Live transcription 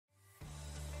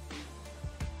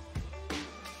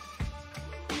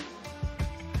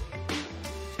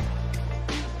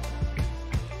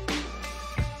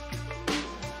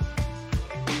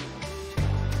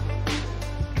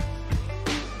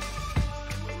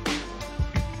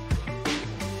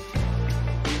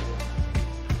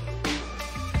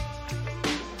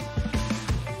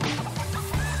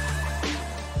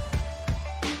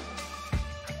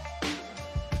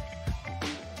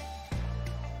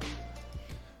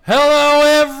Hello,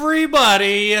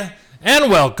 everybody, and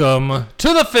welcome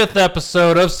to the 5th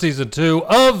episode of Season 2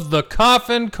 of the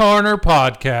Coffin Corner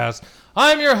Podcast.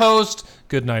 I'm your host,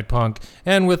 Goodnight Punk,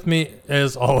 and with me,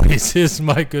 as always, is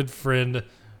my good friend,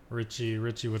 Richie.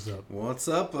 Richie, what's up? What's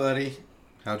up, buddy?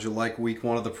 How'd you like week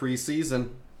 1 of the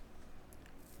preseason?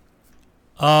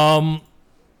 I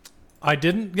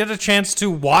didn't get a chance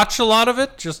to watch a lot of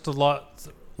it, just a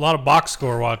lot of box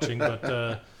score watching,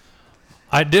 but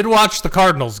I did watch the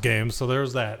Cardinals game, so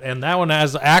there's that. And that one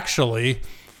has actually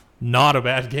not a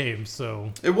bad game.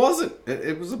 So it wasn't.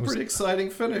 It was a pretty exciting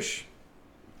finish.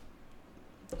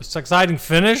 It's an exciting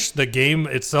finish. The game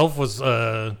itself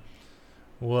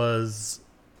was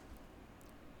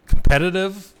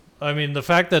competitive. I mean, the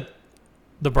fact that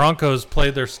the Broncos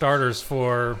played their starters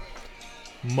for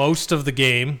most of the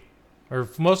game, or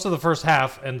most of the first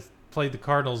half, and played the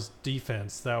Cardinals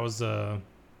defense, that was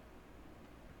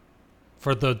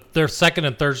for their second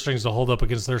and third strings to hold up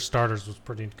against their starters was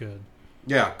pretty good.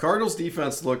 Yeah, Cardinals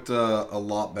defense looked a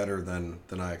lot better than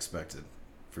I expected,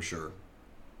 for sure.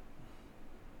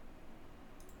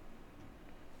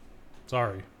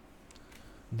 Sorry.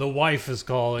 The wife is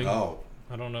calling. Oh.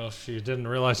 I don't know if she didn't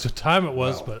realize what time it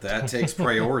was, but that takes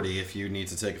priority. If you need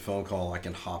to take a phone call, I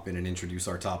can hop in and introduce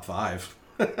our top 5.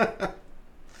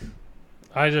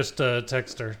 I just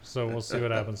text her, so we'll see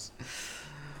what happens.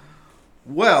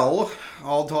 Well,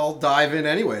 I'll dive in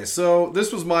anyway. So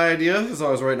this was my idea as I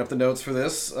was writing up the notes for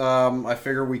this. I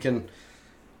figure we can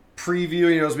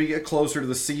preview, as we get closer to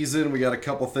the season. We got a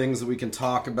couple things that we can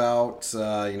talk about,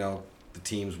 the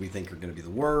teams we think are going to be the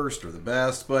worst or the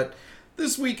best. But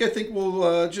this week I think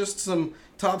we'll just some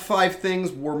top 5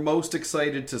 things we're most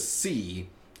excited to see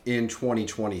in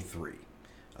 2023.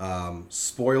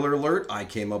 Spoiler alert, I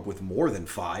came up with more than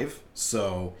 5,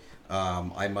 so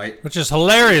I might... Which is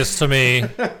hilarious to me,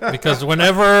 because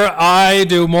whenever I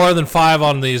do more than 5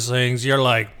 on these things, you're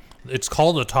like, it's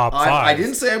called a top 5. I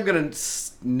didn't say I'm going to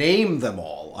name them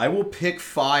all. I will pick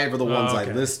 5 of the ones I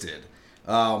listed.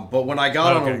 But when I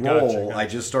got on a roll, gotcha. I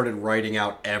just started writing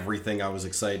out everything I was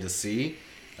excited to see.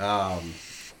 But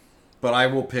I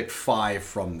will pick 5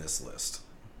 from this list.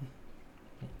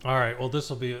 All right, well, this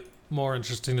will be more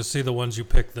interesting to see the ones you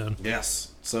pick then.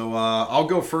 Yes. So I'll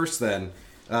go first then.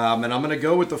 And I'm going to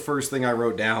go with the first thing I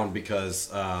wrote down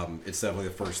because it's definitely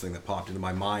the first thing that popped into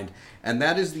my mind. And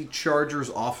that is the Chargers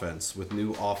offense with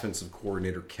new offensive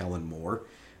coordinator Kellen Moore.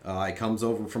 He comes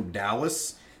over from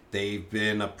Dallas. They've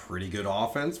been a pretty good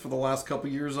offense for the last couple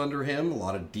years under him. A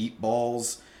lot of deep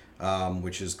balls,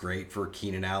 which is great for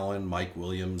Keenan Allen, Mike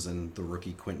Williams, and the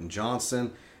rookie Quentin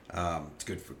Johnson. It's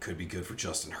good could be good for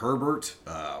Justin Herbert.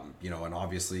 And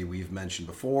obviously we've mentioned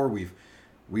before,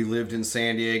 we lived in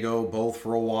San Diego both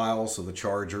for a while, so the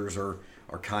Chargers are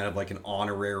kind of like an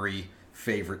honorary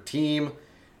favorite team.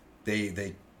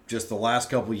 They just the last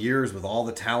couple of years with all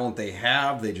the talent they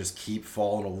have, they just keep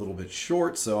falling a little bit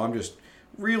short. So I'm just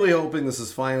really hoping this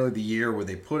is finally the year where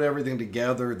they put everything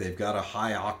together. They've got a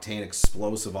high octane,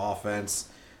 explosive offense,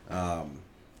 and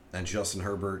Justin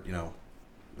Herbert,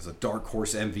 is a dark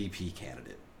horse MVP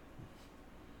candidate.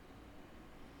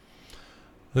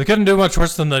 They couldn't do much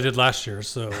worse than they did last year,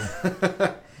 so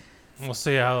we'll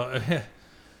see how.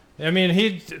 I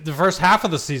mean, the first half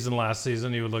of the season last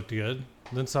season, he looked good.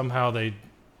 Then somehow they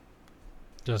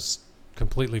just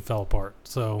completely fell apart.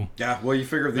 So yeah, well, you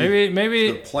figure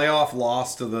maybe the playoff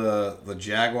loss to the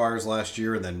Jaguars last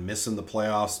year, and then missing the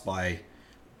playoffs by,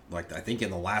 I think in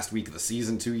the last week of the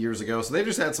season 2 years ago. So they've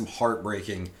just had some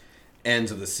heartbreaking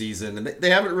ends of the season, and they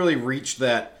haven't really reached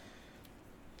that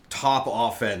top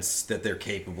offense that they're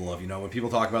capable of. When people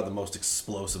talk about the most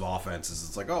explosive offenses,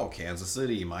 it's like, oh, Kansas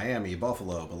City, Miami,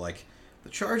 Buffalo, but the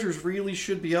Chargers really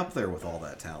should be up there with all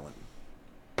that talent.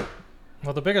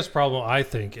 Well, the biggest problem I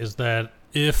think is that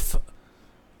if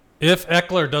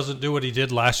Eckler doesn't do what he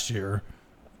did last year,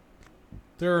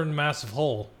 they're in a massive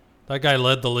hole. That guy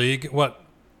led the league. What?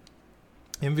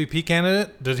 MVP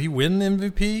candidate? Did he win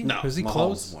MVP? No. Is he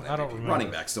close? I don't remember. Running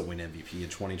backs still win MVP in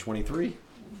 2023.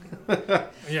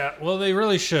 Yeah, well, they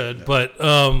really should. But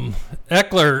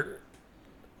Eckler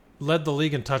led the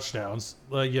league in touchdowns.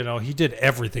 He did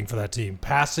everything for that team.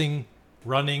 Passing,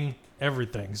 running,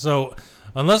 everything. So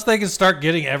unless they can start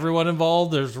getting everyone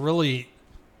involved, it's really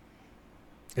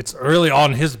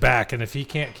on his back. And if he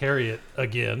can't carry it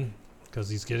again because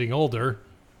he's getting older,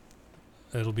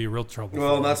 it'll be real trouble.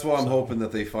 Well, and that's why I'm hoping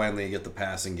that they finally get the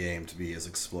passing game to be as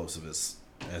explosive as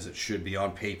it should be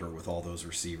on paper with all those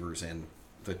receivers and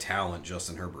the talent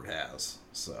Justin Herbert has.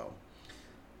 So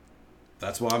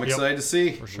that's what I'm excited to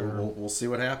see. For sure. We'll see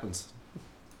what happens.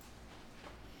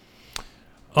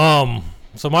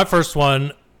 So my first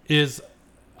one is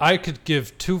I could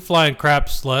give two flying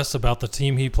craps less about the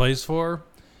team he plays for,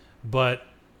 but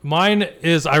mine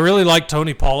is I really like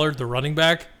Tony Pollard, the running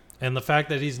back, and the fact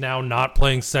that he's now not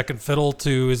playing second fiddle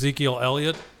to Ezekiel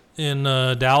Elliott in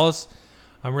Dallas.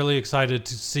 I'm really excited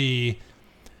to see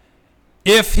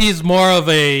if he's more of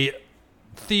a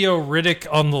Theo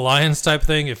Riddick on the Lions type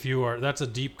thing. That's a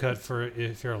deep cut for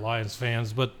if you're a Lions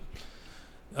fans, but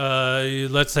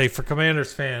let's say for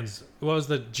Commanders fans, what was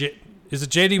is it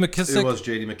J.D. McKissick? It was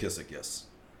J.D. McKissick, yes.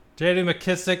 J.D.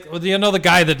 McKissick, the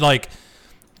guy that like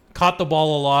caught the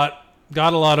ball a lot,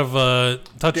 got a lot of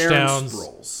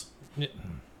touchdowns.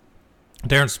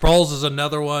 Darren Sproles is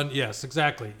another one. Yes,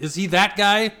 exactly. Is he that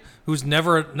guy who's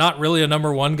not really a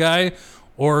number one guy,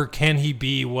 or can he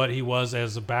be what he was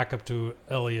as a backup to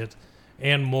Elliott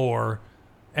and more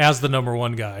as the number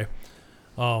one guy?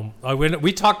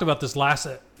 We talked about this last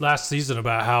season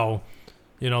about how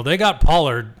they got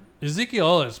Pollard.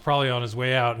 Ezekiel is probably on his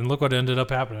way out, and look what ended up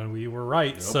happening. We were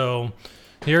right. Yep. So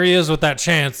here he is with that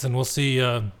chance, and we'll see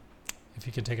if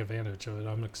he can take advantage of it.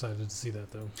 I'm excited to see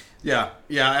that, though. Yeah,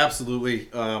 absolutely.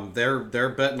 They're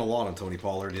betting a lot on Tony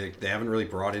Pollard. They haven't really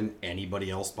brought in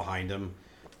anybody else behind him.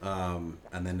 And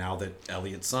then now that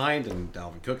Elliott signed and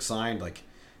Dalvin Cook signed, like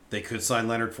they could sign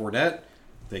Leonard Fournette.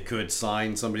 They could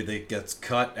sign somebody that gets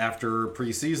cut after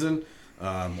preseason.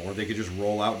 Or they could just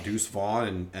roll out Deuce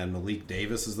Vaughn and Malik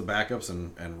Davis as the backups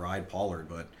and ride Pollard.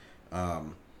 But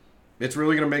it's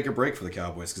really going to make a break for the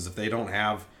Cowboys, because if they don't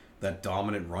have that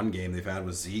dominant run game they've had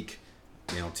with Zeke,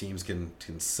 teams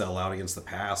can sell out against the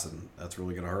pass, and that's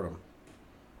really going to hurt them.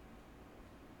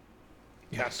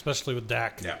 Yeah, especially with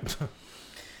Dak. Yeah.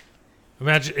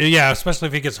 Imagine, especially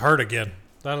if he gets hurt again.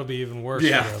 That'll be even worse.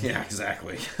 Yeah,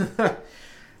 exactly.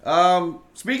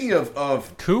 Speaking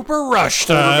of Cooper Rush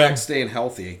quarterback staying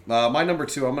healthy, my number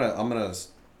 2, I'm gonna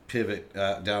pivot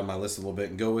down my list a little bit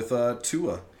and go with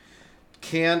Tua.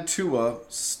 Can Tua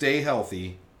stay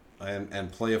healthy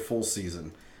and play a full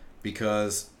season?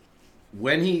 Because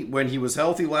when he was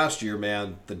healthy last year,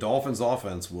 man, the Dolphins'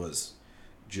 offense was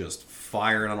just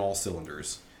firing on all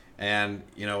cylinders, and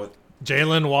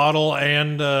Jalen Waddle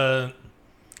and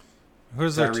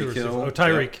who's their two receivers? Oh,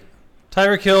 Tyreek. Yep.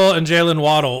 Tyreek Hill and Jalen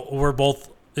Waddle were both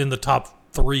in the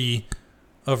top 3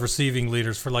 of receiving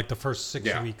leaders for like the first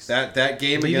 6 weeks. That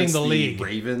game against the league.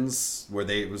 Ravens, where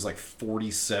it was like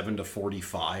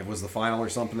 47-45 was the final or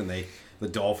something, and the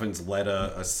Dolphins led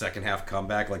a second half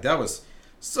comeback. Like, that was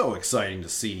so exciting to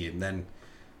see. And then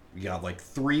we got like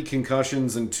 3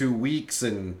 concussions in 2 weeks,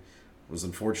 and was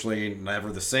unfortunately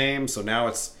never the same. So now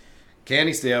it's, can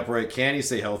he stay upright? Can he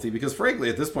stay healthy? Because frankly,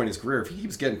 at this point in his career, if he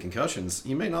keeps getting concussions,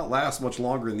 he may not last much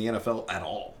longer in the NFL at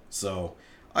all. So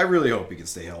I really hope he can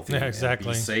stay healthy and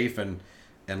be safe and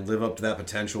live up to that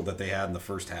potential that they had in the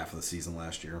first half of the season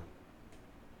last year.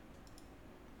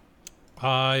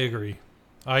 I agree.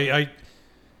 I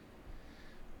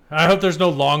hope there's no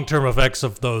long-term effects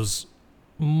of those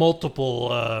multiple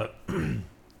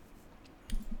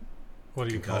what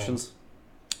do you concussions? Call them?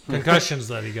 Concussions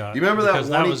that he got. You remember that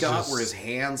one he got where his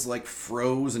hands like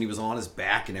froze and he was on his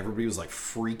back and everybody was like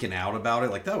freaking out about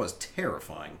it? Like, that was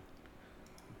terrifying.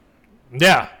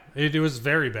 Yeah, it was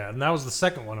very bad. And that was the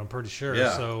second one, I'm pretty sure.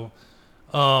 Yeah. So,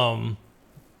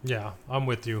 yeah, I'm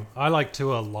with you. I like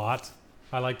Tua a lot.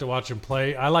 I like to watch him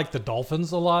play. I like the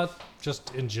Dolphins a lot,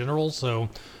 just in general. So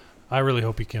I really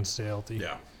hope he can stay healthy.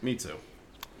 Yeah, me too.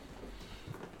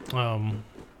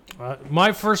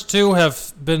 My first 2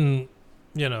 have been,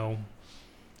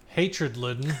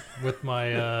 hatred-laden with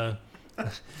my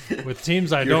with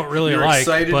teams I don't really you're like.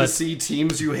 Excited to see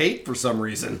teams you hate for some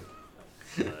reason.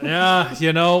 Yeah,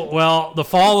 well, the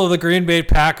fall of the Green Bay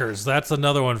Packers, that's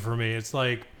another one for me. It's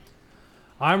like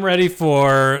I'm ready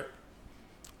for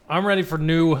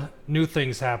new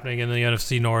things happening in the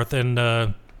NFC North,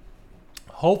 and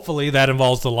hopefully that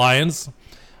involves the Lions.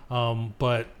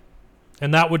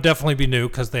 And that would definitely be new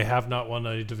because they have not won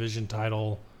a division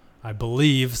title, I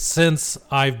believe, since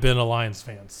I've been a Lions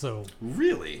fan. So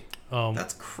really,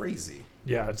 that's crazy.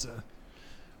 Yeah, it's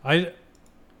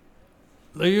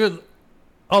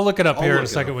I'll look it up here in a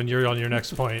second when you're on your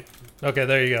next point. Okay,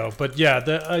 there you go. But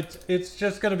yeah, it's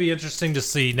just going to be interesting to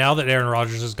see now that Aaron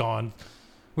Rodgers is gone.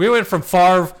 We went from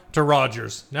Favre to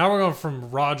Rodgers. Now we're going from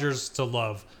Rodgers to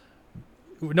Love.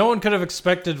 No one could have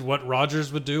expected what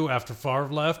Rodgers would do after Favre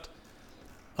left.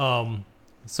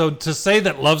 So to say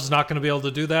that Love's not going to be able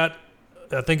to do that,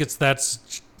 I think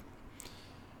that's.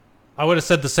 I would have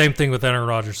said the same thing with Aaron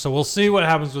Rodgers. So we'll see what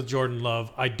happens with Jordan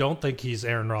Love. I don't think he's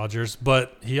Aaron Rodgers,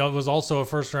 but he was also a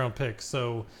first-round pick.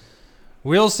 So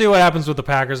we'll see what happens with the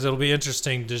Packers. It'll be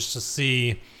interesting just to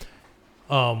see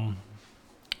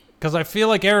because I feel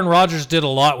like Aaron Rodgers did a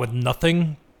lot with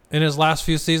nothing in his last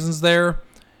few seasons there,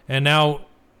 and now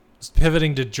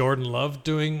pivoting to Jordan Love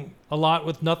doing a lot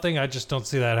with nothing. I just don't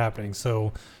see that happening.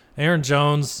 So Aaron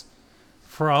Jones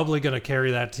probably going to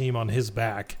carry that team on his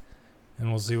back,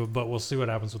 and we'll see what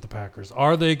happens with the Packers.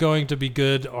 Are they going to be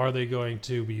good? Are they going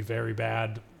to be very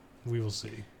bad? We will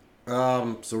see.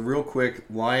 So real quick,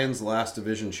 Lions' last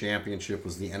division championship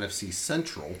was the NFC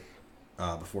Central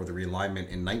before the realignment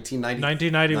in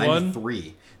 1991?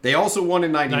 93. They also won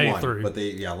in 91, 93.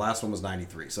 but last one was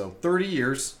 93. So 30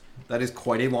 years. That is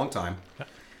quite a long time.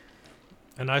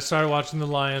 And I started watching the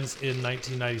Lions in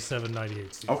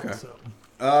 1997-98 season. Okay.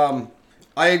 So.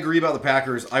 I agree about the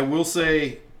Packers. I will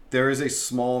say there is a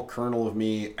small kernel of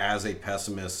me as a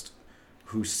pessimist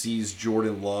who sees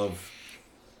Jordan Love,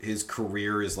 his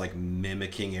career is like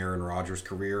mimicking Aaron Rodgers'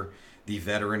 career. The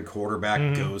veteran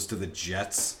quarterback goes to the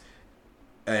Jets,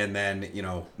 and then,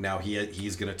 now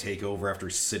he's going to take over after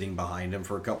sitting behind him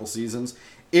for a couple seasons.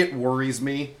 It worries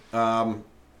me,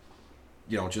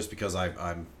 just because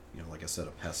I'm, like I said,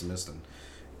 a pessimist and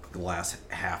glass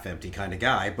half empty kind of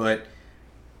guy. But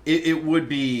it would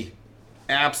be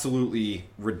absolutely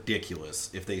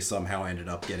ridiculous if they somehow ended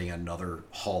up getting another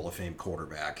Hall of Fame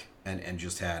quarterback and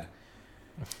just had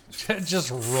just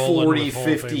 40,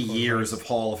 50 years of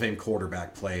Hall of Fame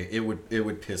quarterback play. It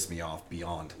would piss me off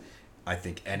beyond I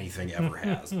think anything ever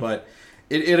has. But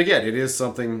it is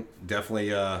something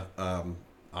definitely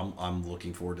I'm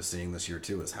looking forward to seeing this year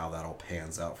too, is how that all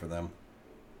pans out for them.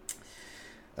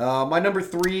 My number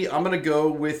 3, I'm going to go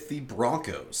with the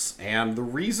Broncos. And the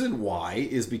reason why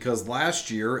is because last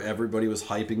year everybody was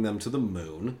hyping them to the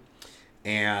moon,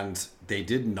 and they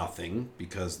did nothing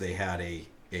because they had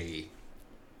a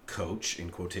coach, in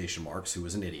quotation marks, who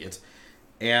was an idiot.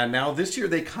 And now this year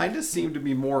they kind of seem to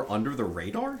be more under the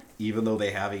radar, even though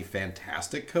they have a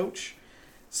fantastic coach.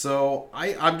 So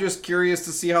I'm just curious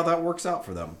to see how that works out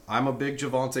for them. I'm a big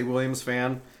Javonte Williams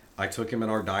fan. I took him in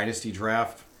our dynasty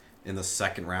draft in the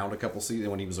second round a couple seasons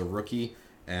when he was a rookie,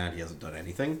 and he hasn't done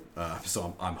anything.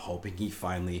 So I'm hoping he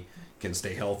finally can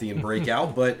stay healthy and break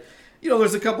out. But,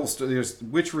 there's a couple. There's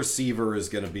which receiver is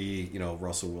going to be,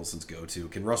 Russell Wilson's go-to.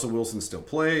 Can Russell Wilson still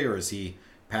play, or is he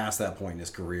past that point in his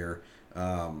career?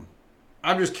 I'm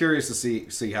just curious to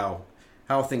see how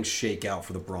things shake out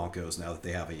for the Broncos now that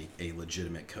they have a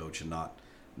legitimate coach and not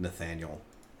Nathaniel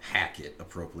Hackett,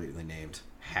 appropriately named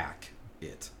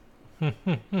Hack-It.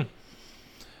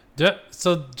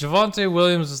 So Javonte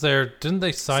Williams is there. Didn't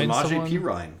they sign someone? Samaje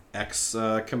Perine,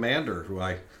 ex-commander, who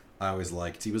I always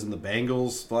liked. He was in the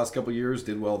Bengals the last couple of years,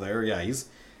 did well there. Yeah, he's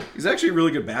actually a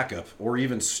really good backup, or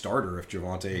even starter if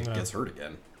Javonte gets hurt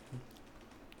again.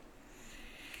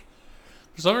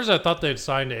 For some reason, I thought they'd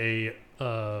signed an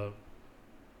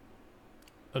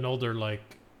older,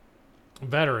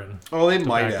 veteran. Oh, they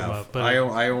might have. But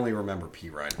I only remember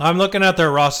Perine. I'm looking at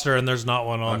their roster, and there's not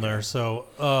one on there. So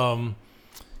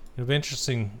it'll be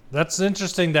interesting. That's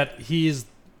interesting that he's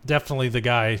definitely the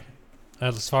guy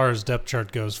as far as depth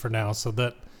chart goes for now. So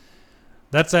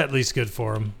that's at least good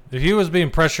for him. If he was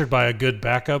being pressured by a good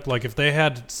backup, like if they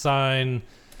had to sign,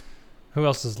 who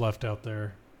else is left out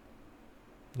there?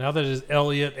 Now that is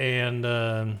Elliott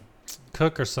and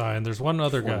Cook are signed, there's one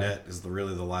other guy. Fournette is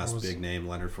really the last big name,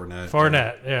 Leonard Fournette.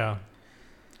 Fournette, yeah.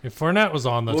 If Fournette was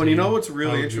on the team, and what's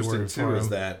really interesting too is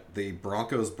that the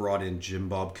Broncos brought in Jim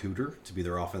Bob Cooter to be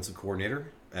their offensive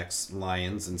coordinator,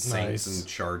 ex-Lions and Saints and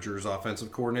Chargers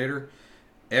offensive coordinator.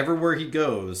 Everywhere he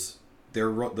goes,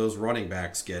 those running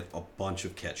backs get a bunch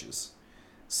of catches.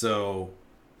 So,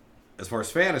 as far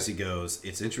as fantasy goes,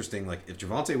 it's interesting. Like, if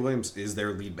Javonte Williams is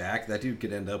their lead back, that dude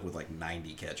could end up with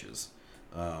 90 catches.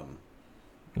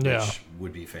 Which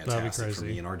would be fantastic for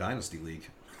me in our dynasty league.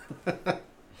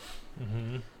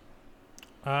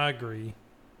 I agree.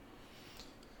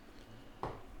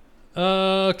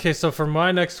 Okay, so for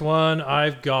my next one,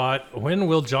 I've got, when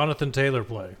will Jonathan Taylor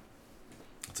play?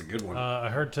 That's a good one. I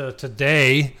heard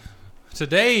today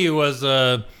he was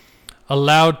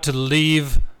allowed to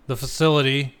leave the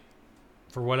facility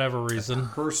for whatever reason.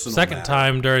 Second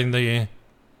time during the,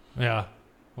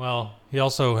 well, he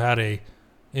also had a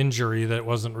injury that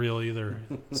wasn't real either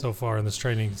so far in this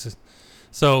training.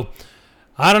 So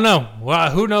I don't know.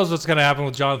 Well, who knows what's going to happen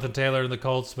with Jonathan Taylor and the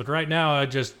Colts, but right now it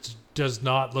just does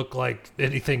not look like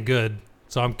anything good.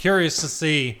 So I'm curious to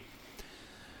see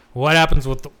what happens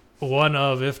with one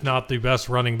of, if not the best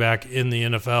running back in the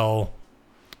NFL,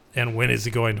 and when is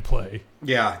he going to play?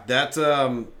 Yeah, that's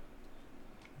a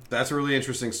really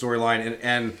interesting storyline,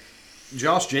 and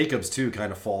Josh Jacobs too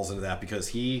kind of falls into that because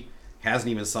he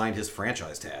hasn't even signed his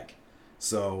franchise tag.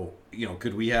 So,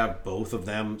 could we have both of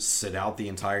them sit out the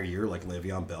entire year like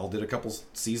Le'Veon Bell did a couple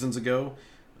seasons ago?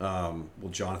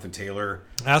 Will Jonathan Taylor...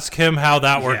 Ask him how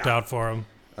that worked out for him.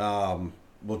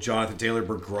 Will Jonathan Taylor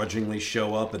begrudgingly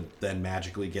show up and then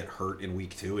magically get hurt in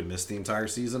week 2 and miss the entire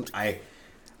season? I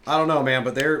don't know, man,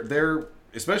 but they're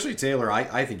especially Taylor.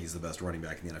 I think he's the best running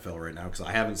back in the NFL right now because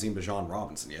I haven't seen Bijan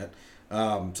Robinson yet.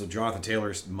 So Jonathan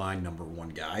Taylor's my number one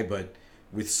guy, but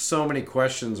with so many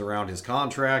questions around his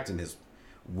contract and his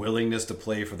willingness to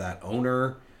play for that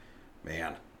owner,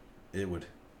 man, it would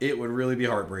really be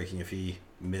heartbreaking if he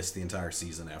missed the entire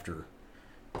season after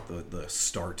the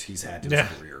start he's had to his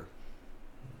career.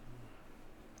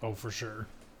 Oh, for sure.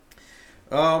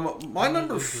 My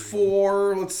number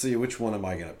 4, let's see, which one am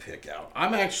I going to pick out?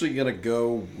 I'm actually going to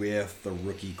go with the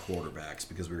rookie quarterbacks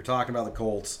because we were talking about the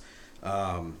Colts.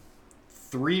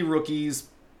 3 rookies,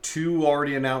 2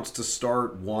 already announced to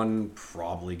start, 1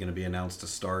 probably going to be announced to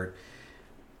start.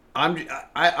 I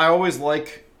always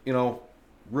like,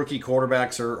 rookie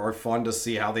quarterbacks are fun to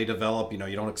see how they develop. You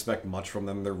don't expect much from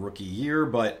them their rookie year,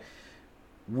 but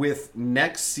with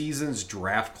next season's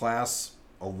draft class,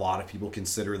 a lot of people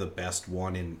consider the best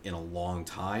one in a long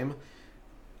time.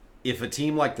 If a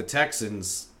team like the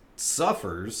Texans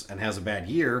suffers and has a bad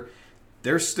year,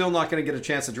 they're still not going to get a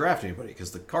chance to draft anybody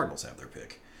because the Cardinals have their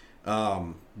pick.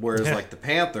 Whereas like the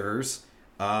Panthers,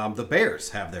 the Bears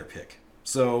have their pick.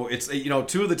 So it's, 2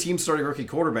 of the teams starting rookie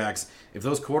quarterbacks, if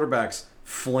those quarterbacks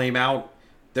flame out,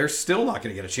 they're still not going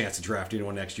to get a chance to draft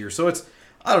anyone next year. So it's,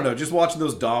 I don't know, just watching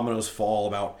those dominoes fall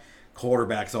about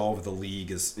quarterbacks all over the league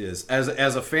is as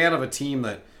a fan of a team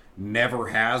that never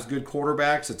has good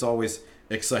quarterbacks, it's always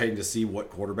exciting to see what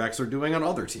quarterbacks are doing on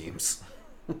other teams.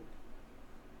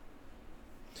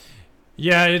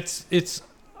 Yeah, it's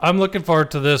I'm looking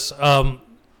forward to this.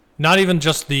 Not even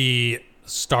just the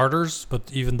starters,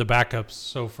 but even the backups.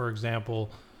 So, for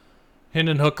example,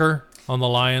 Hendon Hooker on the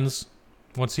Lions,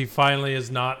 once he finally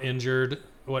is not injured,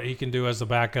 what he can do as a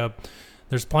backup.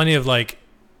 There's plenty of there's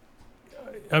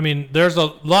a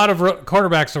lot of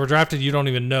quarterbacks that were drafted you don't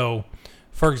even know.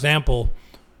 For example,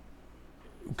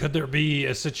 could there be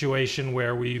a situation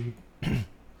where we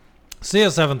see a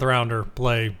 7th rounder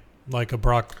play like a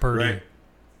Brock Purdy?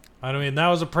 Right. That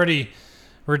was a pretty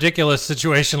ridiculous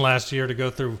situation last year to go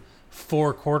through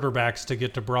 4 quarterbacks to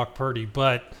get to Brock Purdy.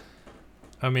 But,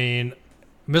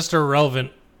 Mr.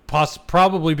 Irrelevant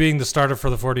probably being the starter for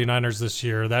the 49ers this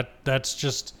year, that's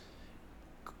just...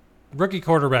 Rookie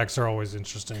quarterbacks are always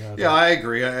interesting. I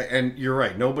agree. And you're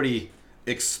right. Nobody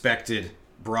expected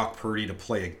Brock Purdy to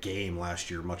play a game last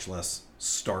year, much less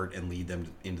start and lead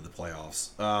them into the playoffs.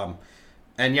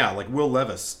 And like Will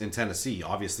Levis in Tennessee,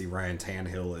 obviously Ryan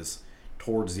Tannehill is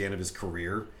towards the end of his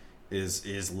career.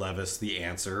 Is Levis the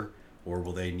answer, or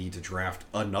will they need to draft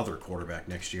another quarterback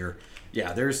next year?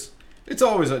 Yeah, it's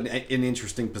always an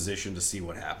interesting position to see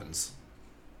what happens.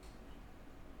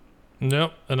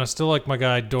 Nope, and I still like my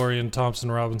guy Dorian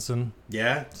Thompson-Robinson.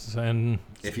 Yeah, and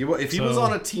if he was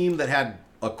on a team that had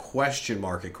a question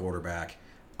mark at quarterback,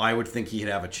 I would think he'd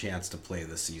have a chance to play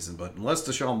this season. But unless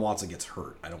Deshaun Watson gets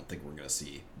hurt, I don't think we're going to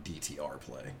see DTR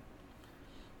play.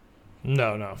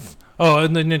 No. Oh,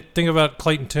 and then think about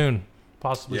Clayton Tune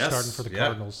possibly starting for the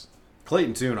Cardinals.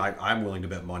 Clayton Tune, I'm willing to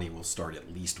bet money will start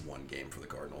at least 1 game for the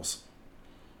Cardinals.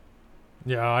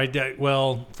 Yeah,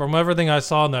 well, from everything I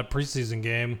saw in that preseason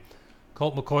game,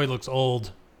 Colt McCoy looks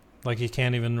old, like he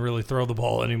can't even really throw the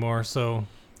ball anymore. So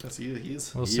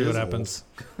we'll see what happens.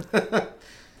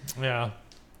 Yeah.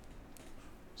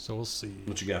 So we'll see.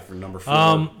 What you got for number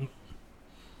 4?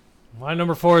 My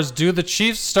number 4 is, do the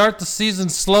Chiefs start the season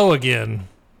slow again?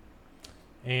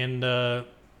 And I'm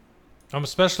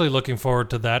especially looking forward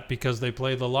to that because they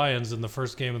play the Lions in the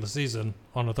first game of the season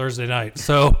on a Thursday night.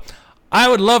 So I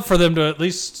would love for them to at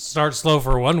least start slow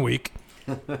for 1 week.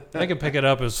 They can pick it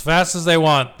up as fast as they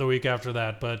want the week after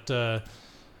that. But,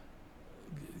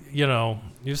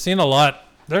 you've seen a lot.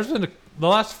 There's been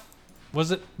the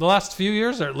last few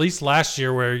years, or at least last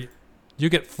year, where you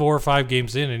get 4 or 5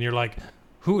 games in and you're like,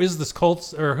 who is this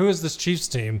Colts or who is this Chiefs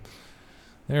team?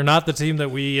 They're not the team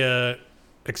that we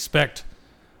expect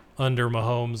under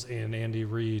Mahomes and Andy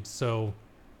Reid. So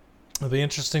it'll be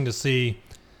interesting to see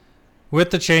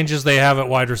with the changes they have at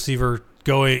wide receiver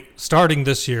starting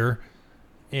this year,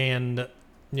 and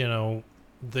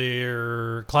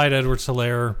their Clyde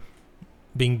Edwards-Helaire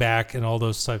being back and all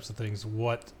those types of things.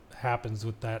 What happens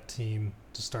with that team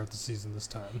to start the season this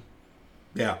time?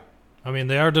 Yeah.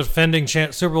 They are defending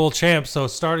Super Bowl champs, so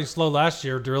starting slow last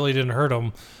year really didn't hurt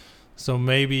them. So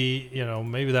maybe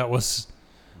that's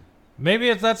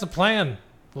a plan.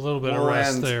 A little bit of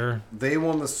rest there. They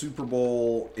won the Super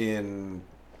Bowl in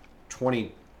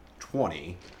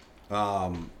 2020.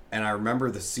 And I remember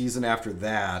the season after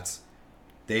that,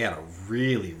 they had a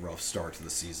really rough start to the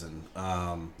season.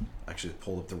 Actually,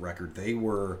 pulled up the record.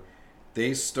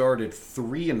 They started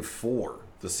 3-4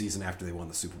 the season after they won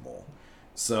the Super Bowl.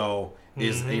 So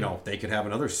they could have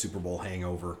another Super Bowl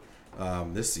hangover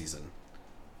this season.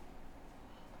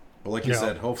 But like you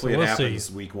said, hopefully it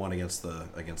happens week 1 against the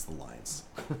Lions.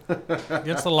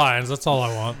 Against the Lions, that's all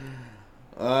I want.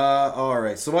 All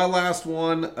right. So my last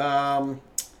one.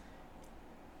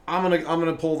 I'm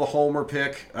gonna pull the homer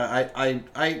pick.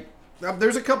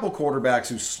 There's a couple quarterbacks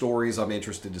whose stories I'm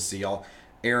interested to see.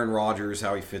 Aaron Rodgers,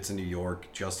 how he fits in New York.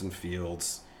 Justin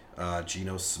Fields,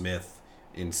 Geno Smith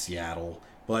in Seattle.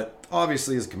 But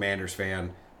obviously, as a Commanders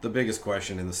fan, the biggest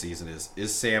question in the season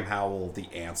is Sam Howell the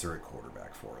answer at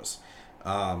quarterback for us?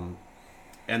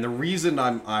 And the reason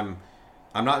I'm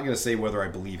not going to say whether I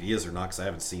believe he is or not because I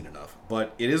haven't seen enough.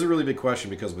 But it is a really big question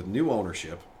because with new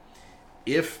ownership,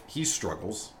 if he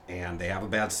struggles and they have a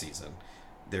bad season,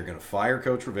 they're going to fire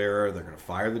Coach Rivera, they're going to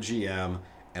fire the GM,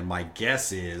 and my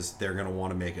guess is they're going to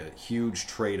want to make a huge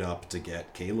trade up to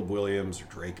get Caleb Williams or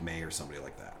Drake May or somebody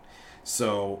like that.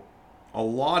 So a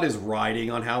lot is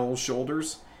riding on Howell's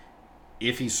shoulders.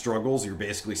 If he struggles, you're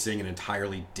basically seeing an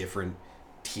entirely different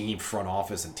team, front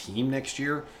office, and team next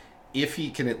year. If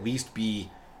he can at least be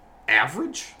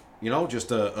average,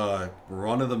 just a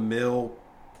run-of-the-mill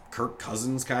Kirk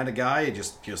Cousins kind of guy, it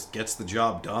just gets the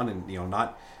job done, and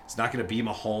it's not going to be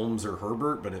Mahomes or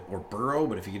Herbert, or Burrow,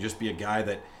 but if he can just be a guy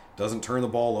that doesn't turn the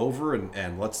ball over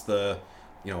and lets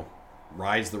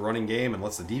rides the running game and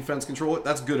lets the defense control it,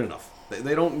 that's good enough.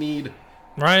 They don't need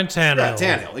Ryan Tannehill.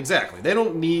 Yeah, Tannehill, exactly. They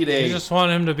don't need You just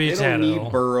want him to be Tannehill. They don't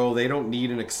need Burrow. They don't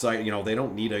need they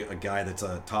don't need a guy that's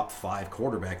a top 5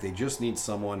 quarterback. They just need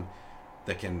someone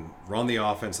that can run the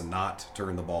offense and not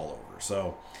turn the ball over.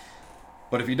 So,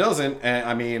 but if he doesn't,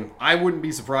 I wouldn't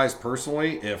be surprised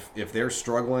personally if they're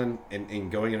struggling in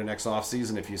going into next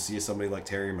offseason if you see somebody like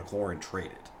Terry McLaurin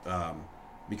traded.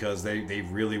 Because they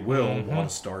really will want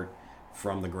to start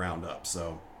from the ground up.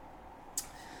 So,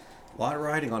 a lot of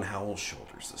riding on Howell's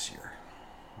shoulders this year.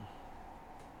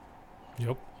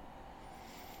 Yep.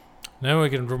 Now we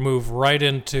can move right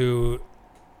into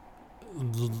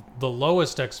the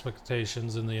lowest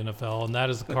expectations in the NFL, and that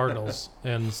is the Cardinals.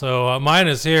 And so mine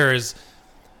is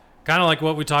kind of like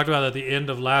what we talked about at the end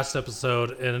of last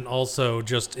episode, and also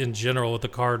just in general with the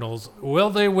Cardinals. Will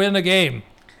they win a game?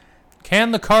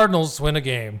 Can the Cardinals win a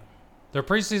game? Their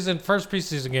first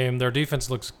preseason game, their defense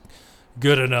looks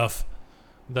good enough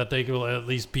that they will at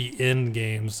least be in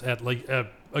games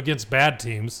against bad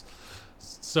teams.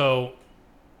 So,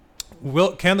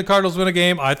 can the Cardinals win a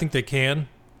game? I think they can.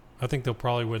 I think they'll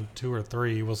probably win 2 or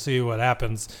 3. We'll see what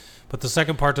happens. But the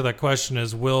second part to that question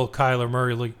is, will Kyler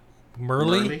Murray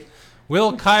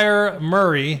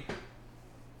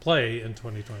play in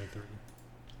 2023?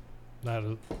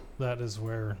 That is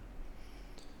where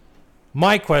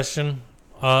my question.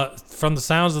 From the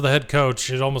sounds of the head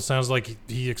coach, it almost sounds like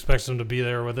he expects him to be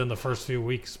there within the first few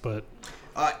weeks, but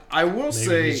I will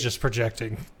say he's just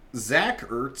projecting. Zach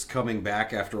Ertz coming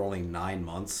back after only 9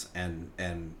 months and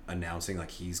announcing like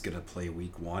he's gonna play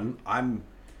week 1.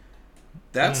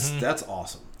 That's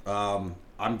awesome.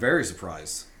 I'm very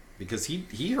surprised because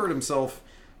he hurt himself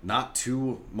not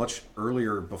too much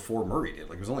earlier before Murray did.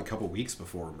 Like it was only a couple weeks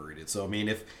before Murray did. So I mean,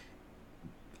 if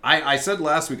I said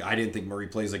last week I didn't think Murray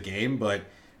plays a game, but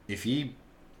if he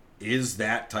is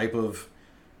that type of,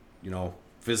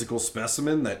 physical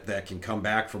specimen that can come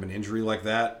back from an injury like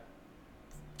that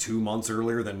 2 months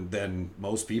earlier than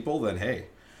most people, then hey,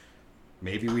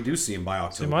 maybe we do see him by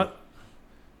October. See,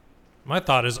 my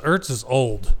thought is Ertz is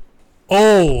old,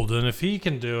 and if he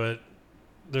can do it,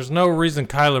 there's no reason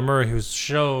Kyler Murray, who's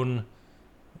shown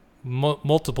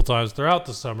multiple times throughout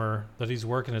the summer that he's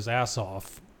working his ass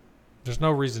off, there's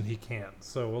no reason he can't.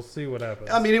 So we'll see what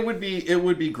happens. I mean, it would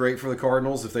be great for the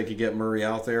Cardinals if they could get Murray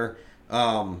out there.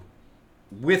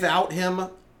 Without him,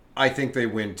 I think they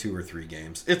win 2 or 3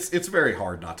 games. It's very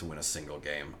hard not to win a single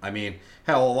game. I mean,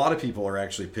 hell, a lot of people are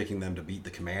actually picking them to beat the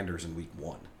Commanders in week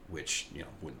 1, which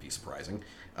wouldn't be surprising.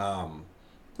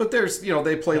 But there's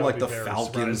they play like the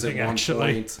Falcons at one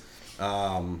point.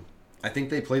 I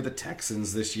think they play the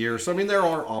Texans this year. So I mean, there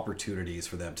are opportunities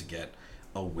for them to get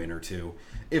a win or 2.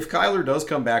 If Kyler does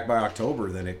come back by October,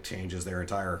 then it changes their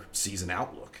entire season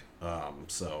outlook.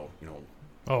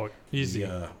 Easy.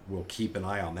 We'll keep an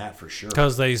eye on that for sure.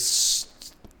 Because they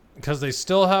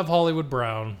still have Hollywood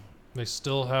Brown, they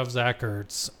still have Zach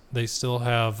Ertz, they still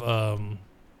have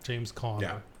James Conner.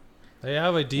 Yeah. They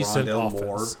have a decent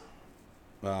offense.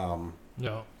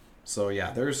 So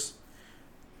yeah, there's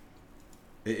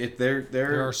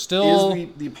There are still is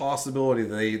the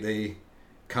possibility they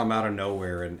come out of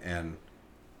nowhere and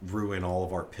ruin all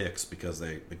of our picks because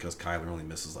Kyler only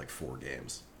misses like 4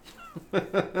 games.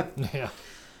 Yeah,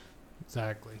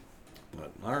 exactly.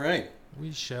 But all right,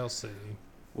 we shall see.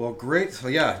 Well, great. So,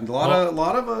 yeah, a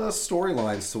lot of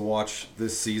storylines to watch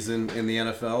this season in the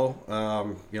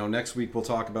NFL. Next week we'll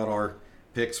talk about our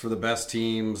picks for the best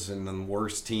teams and then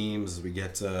worst teams as we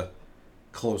get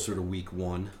closer to week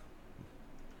 1.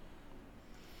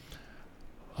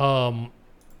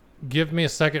 Give me a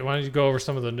second. Why don't you go over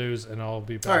some of the news and I'll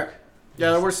be back. All right.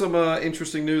 Yeah, there were some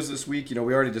interesting news this week. We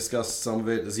already discussed some of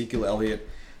it. Ezekiel Elliott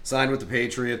signed with the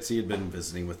Patriots. He had been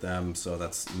visiting with them, so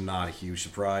that's not a huge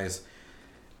surprise.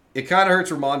 It kind of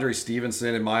hurts Ramondre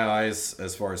Stevenson in my eyes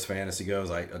as far as fantasy goes.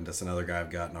 That's another guy I've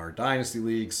got in our Dynasty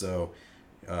League, so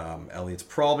Elliott's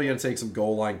probably going to take some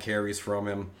goal line carries from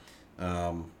him.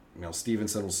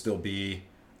 Stevenson will still be,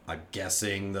 I'm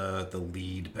guessing, the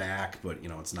lead back, but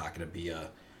it's not going to be a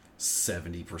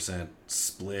 70%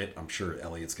 split. I'm sure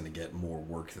Elliott's going to get more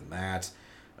work than that.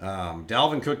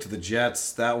 Dalvin Cook to the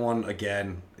Jets. That one,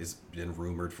 again, has been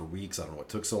rumored for weeks. I don't know what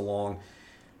took so long.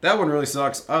 That one really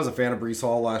sucks. I was a fan of Breece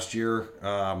Hall last year.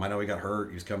 I know he got hurt.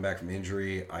 He was coming back from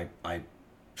injury. I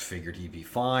figured he'd be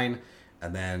fine.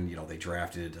 And then, they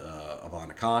drafted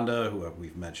Anaconda, who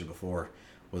we've mentioned before,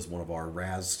 was one of our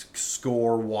Raz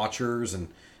score watchers and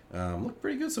looked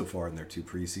pretty good so far in their 2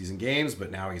 preseason games. But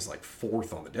now he's like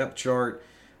 4th on the depth chart.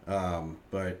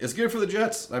 But it's good for the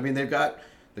Jets. I mean, they've got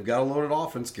a loaded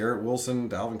offense. Garrett Wilson,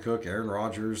 Dalvin Cook, Aaron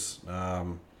Rodgers.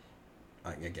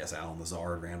 I guess Alan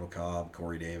Lazard, Randall Cobb,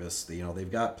 Corey Davis.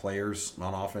 They've got players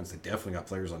on offense. They definitely got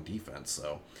players on defense.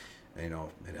 So, it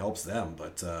helps them,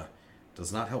 but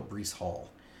does not help Breece Hall.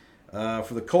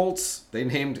 For the Colts, they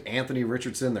named Anthony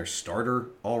Richardson their starter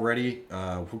already.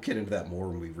 We'll get into that more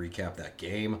when we recap that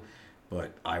game,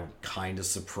 but I'm kind of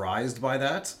surprised by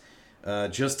that.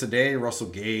 Just today, Russell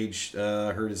Gage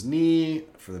hurt his knee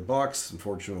for the Bucs.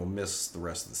 Unfortunately, will miss the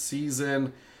rest of the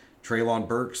season. Treylon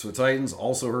Burks for the Titans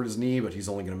also hurt his knee, but he's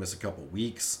only going to miss a couple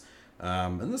weeks.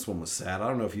 And this one was sad. I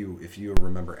don't know if you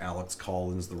remember Alex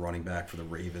Collins, the running back for the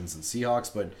Ravens and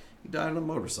Seahawks, but he died in a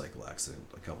motorcycle accident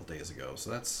a couple days ago. So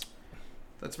that's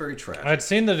very tragic. I'd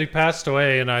seen that he passed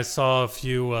away, and I saw a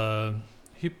few.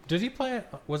 Did he play?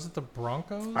 Was it the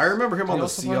Broncos? I remember him on the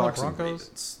Seahawks and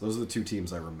Ravens. Those are the 2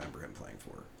 teams I remember him playing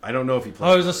for. I don't know if he played.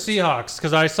 Oh, it was the Seahawks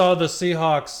because I saw the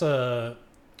Seahawks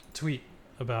tweet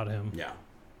about him. Yeah.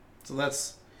 So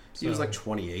he was like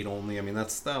 28 only. I mean,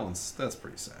 that's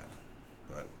pretty sad.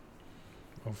 But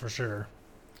for sure.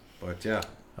 But yeah.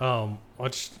 I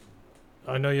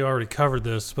know you already covered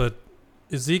this, but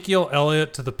Ezekiel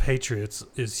Elliott to the Patriots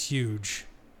is huge.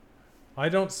 I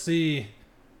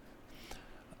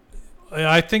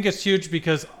think it's huge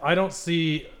because I don't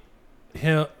see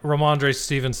Ramondre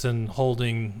Stevenson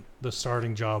holding the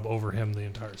starting job over him the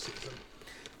entire season.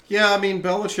 Yeah, I mean,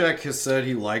 Belichick has said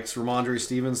he likes Ramondre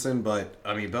Stevenson, but,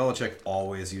 I mean, Belichick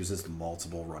always uses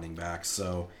multiple running backs,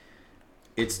 so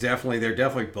they're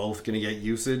definitely both going to get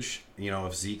usage.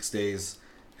 If Zeke stays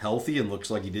healthy and looks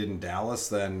like he did in Dallas,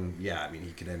 then, yeah, I mean,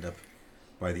 he could end up,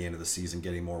 by the end of the season,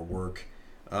 getting more work,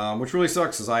 which really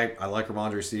sucks, because I like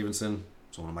Ramondre Stevenson.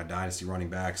 He's one of my dynasty running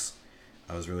backs.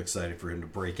 I was really excited for him to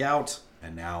break out,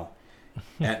 and now,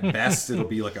 at best, it'll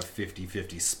be like a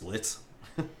 50-50 split.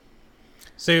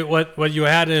 See, what you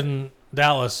had in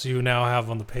Dallas, you now have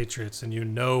on the Patriots, and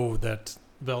that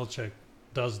Belichick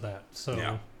does that.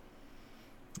 So,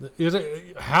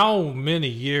 how many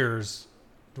years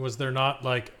was there not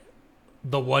like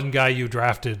the one guy you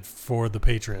drafted for the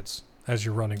Patriots as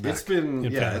your running back?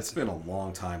 It's been a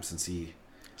long time since he.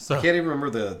 So, I can't even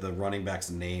remember the running back's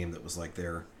name that was like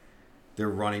their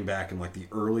running back in like the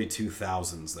early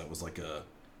 2000s. That was like a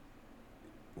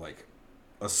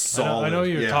solid. I know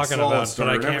you're talking about,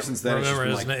 starter. But I can't remember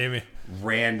his name.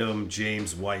 Random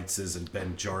James White's and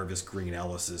Ben Jarvis, Green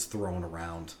Ellis's thrown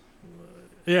around.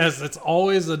 Yes, it's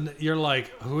always you're like,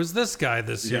 who is this guy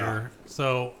this year?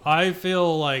 So I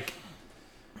feel like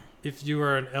if you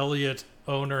are an Elliott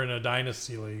owner in a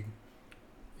dynasty league,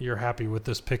 you're happy with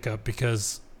this pickup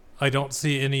because I don't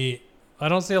see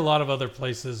a lot of other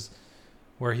places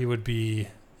where he would be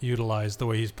utilized the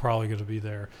way he's probably going to be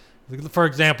there. For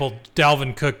example,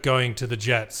 Dalvin Cook going to the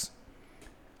Jets.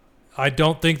 I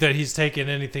don't think that he's taken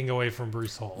anything away from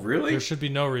Breece Hall. Really? There should be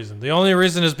no reason. The only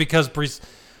reason is because Breece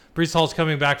Hall's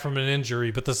coming back from an injury,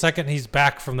 but the second he's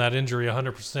back from that injury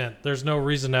 100%, there's no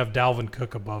reason to have Dalvin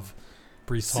Cook above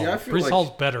Breece Hall. Breece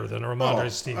Hall's better than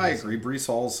Ramondre Stevenson. I agree. Breece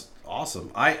Hall's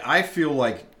awesome. I feel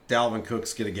like Dalvin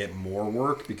Cook's going to get more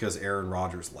work because Aaron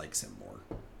Rodgers likes him more.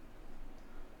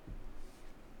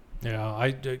 Yeah,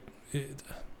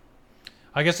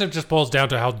 I guess it just boils down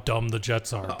to how dumb the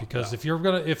Jets are. Because if you're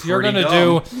gonna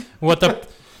do what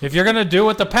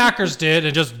the Packers did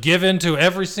and just give in to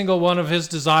every single one of his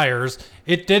desires,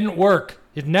 it didn't work.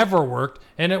 It never worked,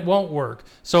 and it won't work.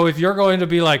 So if you're going to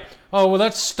be like, oh well,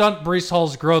 let's stunt Breece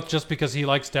Hall's growth just because he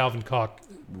likes Dalvin Cook.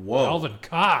 Whoa. Dalvin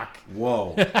Cook.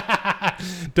 Whoa.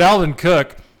 Dalvin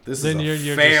Cook. This is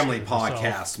a family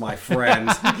podcast, my friend.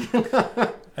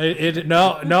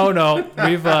 No.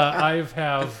 I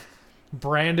have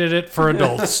branded it for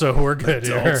adults, so we're good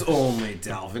Adults here. only,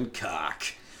 Dalvin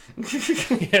Cook.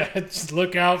 Yeah, just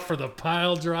look out for the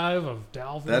pile drive of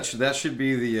Dalvin. That should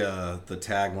be the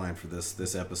tagline for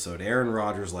this episode. Aaron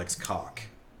Rodgers likes cock.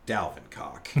 Dalvin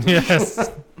Cock. Yes.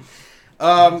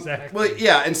 Exactly. Well,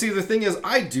 yeah, and see, the thing is,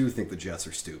 I do think the Jets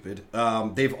are stupid.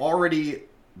 They've already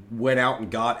went out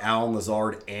and got Allen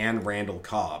Lazard and Randall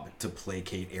Cobb to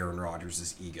placate Aaron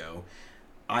Rodgers' ego.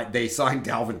 They signed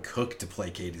Dalvin Cook to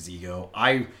placate his ego.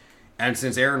 And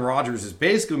since Aaron Rodgers is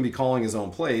basically going to be calling his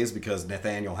own plays because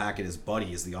Nathaniel Hackett, his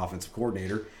buddy, is the offensive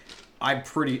coordinator,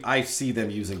 I see them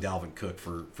using Dalvin Cook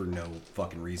for no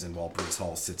fucking reason while Breece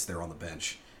Hall sits there on the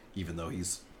bench, even though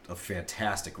he's a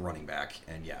fantastic running back.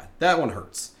 And yeah, that one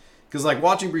hurts. Because like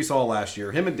watching Breece Hall last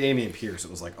year, him and Dameon Pierce,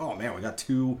 it was like, oh man, we got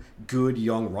two good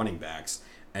young running backs,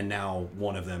 and now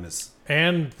one of them is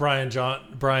Brian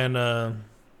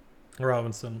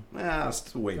Robinson. There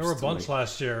were a bunch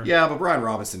last year. Yeah, but Brian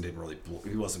Robinson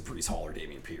he wasn't Breece Hall or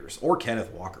Dameon Pierce or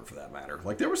Kenneth Walker for that matter.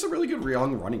 Like there were some really good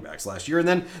young running backs last year, and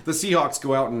then the Seahawks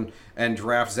go out and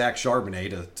draft Zach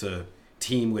Charbonnet to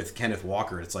team with Kenneth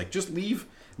Walker. It's like just leave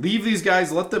these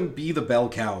guys, let them be the bell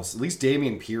cows. At least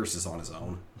Dameon Pierce is on his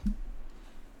own.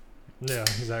 Yeah,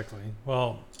 exactly.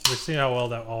 Well, we see how well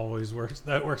that always works.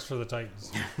 That works for the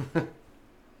Titans.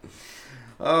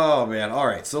 Oh, man. All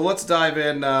right, so let's dive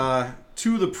in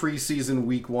to the preseason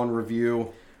Week 1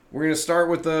 review. We're going to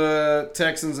start with the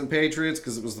Texans and Patriots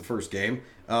because it was the first game.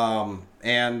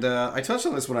 And I touched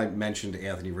on this when I mentioned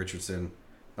Anthony Richardson.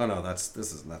 Oh, no, that's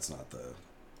not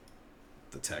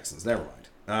the Texans. Never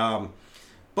mind.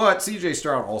 But CJ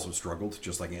Stroud also struggled,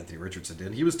 just like Anthony Richardson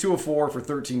did. He was 2 of 4 for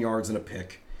 13 yards and a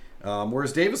pick.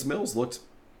 Whereas Davis Mills looked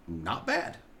not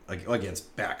bad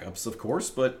against backups, of course,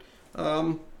 but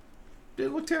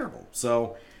didn't look terrible.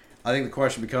 So I think the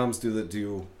question becomes, do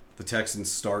the Texans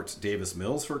start Davis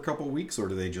Mills for a couple of weeks, or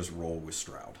do they just roll with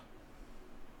Stroud?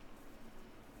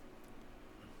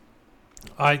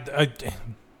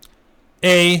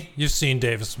 You've seen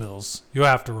Davis Mills. You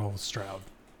have to roll with Stroud.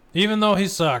 Even though he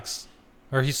sucks,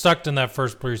 or he sucked in that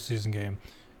first preseason game,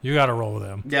 you got to roll with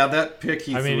him. Yeah, that pick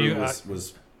he threw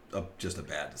was just a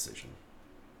bad decision.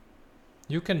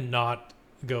 You cannot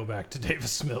go back to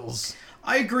Davis Mills.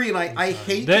 I agree, and I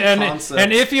hate the concept.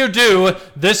 And if you do,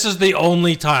 this is the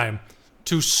only time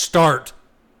to start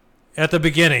at the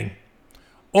beginning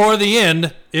or the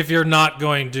end if you're not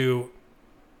going to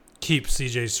keep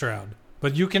C.J. Stroud.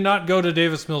 But you cannot go to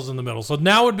Davis Mills in the middle. So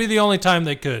now would be the only time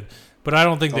they could. But I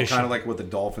don't think they should. Kind of like what the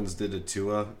Dolphins did to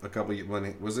Tua a couple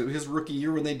of was it his rookie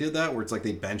year when they did that, where it's like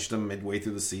they benched him midway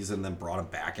through the season and then brought him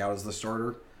back out as the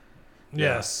starter?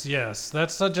 Yes.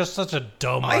 That's just such a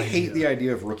dumb idea. I hate the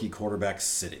idea of rookie quarterbacks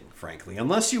sitting, frankly.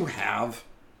 Unless you have,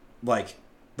 like,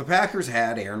 the Packers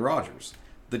had Aaron Rodgers.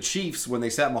 The Chiefs, when they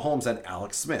sat Mahomes, had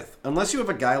Alex Smith. Unless you have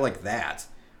a guy like that,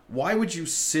 why would you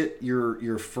sit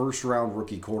your first-round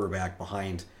rookie quarterback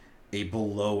behind a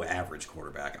below-average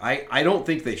quarterback? I don't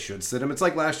think they should sit him. It's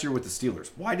like last year with the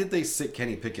Steelers. Why did they sit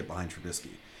Kenny Pickett behind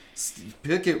Trubisky?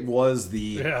 Pickett was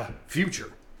the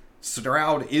future.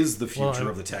 Stroud is the future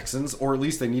of the Texans, or at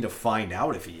least they need to find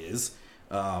out if he is.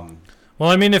 Well,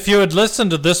 I mean, if you had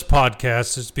listened to this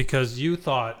podcast, it's because you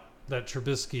thought that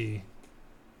Trubisky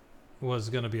was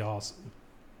going to be awesome.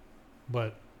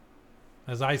 But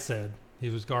as I said,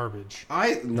 he was garbage.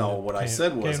 What I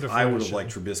said was I would have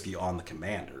liked Trubisky on the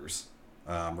Commanders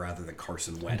rather than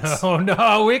Carson Wentz.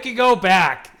 No, we can go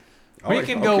back. We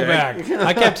can go back.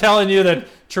 I kept telling you that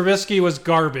Trubisky was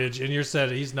garbage, and you said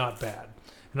he's not bad.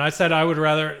 And I said I would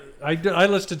rather. I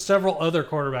listed several other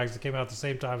quarterbacks that came out at the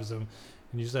same time as him,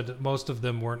 and you said that most of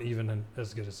them weren't even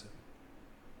as good as him.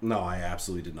 No, I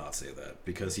absolutely did not say that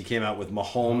because he came out with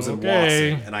Mahomes and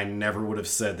Watson, and I never would have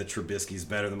said that Trubisky's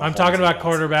better than Mahomes. I'm talking about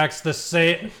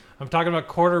quarterbacks I'm talking about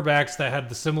quarterbacks that had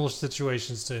the similar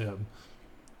situations to him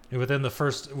within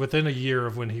a year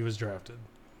of when he was drafted.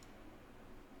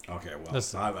 Okay, well,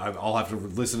 I'll have to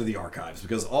listen to the archives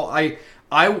because all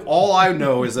I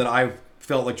know is that I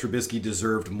felt like Trubisky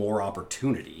deserved more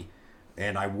opportunity,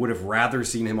 and I would have rather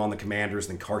seen him on the Commanders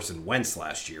than Carson Wentz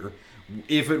last year.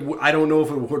 I don't know if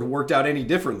it would have worked out any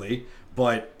differently,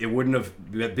 but it wouldn't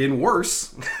have been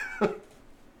worse.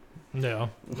 Yeah.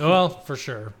 Well, for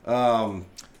sure.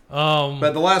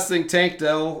 But the last thing, Tank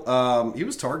Dell, he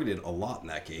was targeted a lot in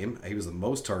that game. He was the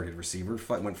most targeted receiver.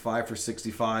 Went 5 for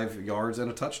 65 yards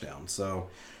and a touchdown. So,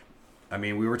 I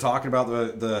mean, we were talking about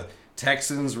the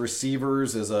Texans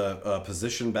receivers as a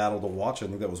position battle to watch. I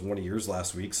think that was one of yours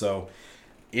last week. So,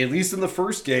 at least in the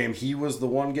first game, he was the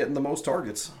one getting the most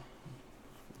targets.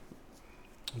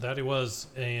 That he was.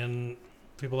 And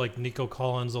people like Nico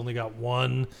Collins only got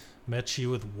 1. Mechie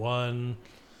with 1.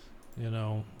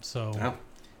 So... Yeah.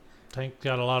 Tank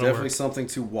got a lot Definitely of work. something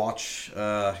to watch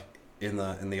in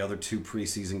the other 2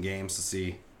 preseason games to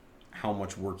see how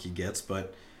much work he gets.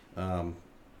 But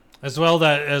as well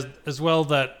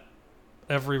that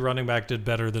every running back did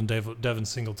better than Devin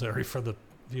Singletary for the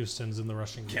Houstons in the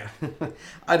rushing game. Yeah,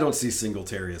 I don't see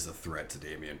Singletary as a threat to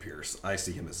Dameon Pierce. I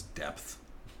see him as depth,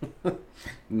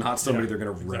 not somebody they're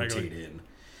going to rotate in.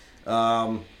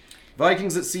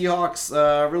 Vikings at Seahawks.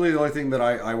 Really, the only thing that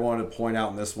I wanted to point out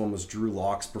in this one was Drew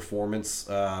Lock's performance.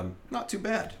 Not too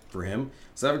bad for him.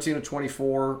 17 of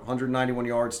 24, 191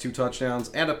 yards, 2 touchdowns,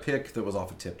 and a pick that was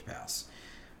off a tipped pass.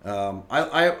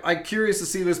 I'm curious to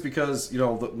see this because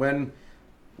when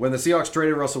the Seahawks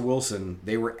traded Russell Wilson,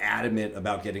 they were adamant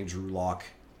about getting Drew Lock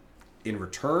in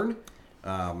return,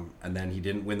 and then he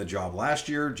didn't win the job last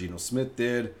year. Geno Smith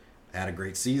did, had a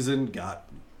great season, got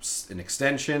an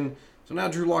extension. So now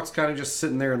Drew Lock's kind of just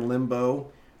sitting there in limbo.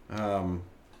 Don't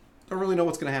really know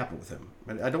what's going to happen with him.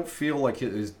 I don't feel like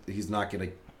he's not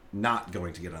going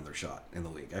to get another shot in the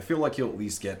league. I feel like he'll at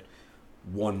least get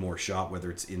one more shot, whether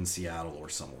it's in Seattle or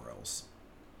somewhere else.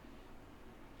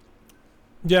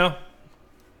 Yeah,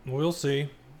 we'll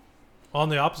see. On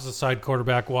the opposite side,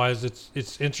 quarterback-wise,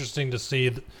 it's interesting to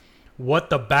see what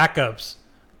the backups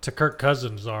to Kirk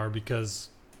Cousins are because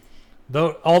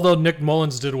although Nick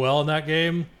Mullins did well in that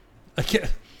game,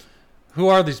 who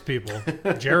are these people?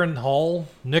 Jaron Hall,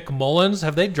 Nick Mullins?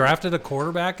 Have they drafted a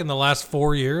quarterback in the last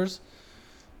 4 years?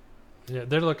 Yeah,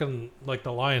 they're looking like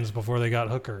the Lions before they got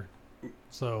Hooker.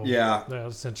 So yeah,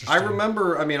 that's interesting. I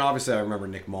remember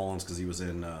Nick Mullins because he was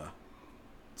in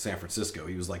San Francisco.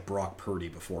 He was like Brock Purdy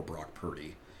before Brock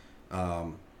Purdy.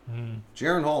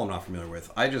 Jaron Hall I'm not familiar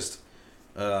with. I just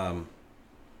I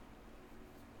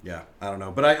don't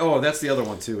know. But that's the other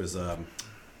one too is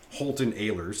Holton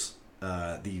Ahlers.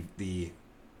 The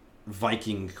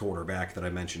Viking quarterback that I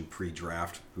mentioned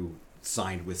pre-draft, who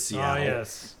signed with Seattle.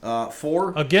 Yes.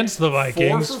 4 against the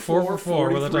Vikings. 4 for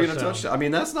 4 with a touchdown. touchdown. I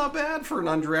mean, that's not bad for an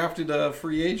undrafted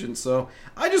free agent. So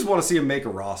I just want to see him make a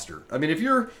roster. I mean, if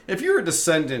you're a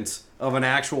descendant of an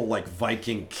actual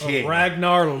Viking king,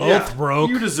 Ragnar Lothbrok,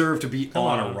 you deserve to be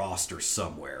on a roster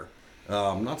somewhere.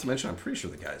 Not to mention, I'm pretty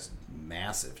sure the guy's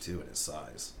massive too in his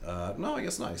size. No, I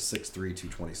guess not. He's 6'3",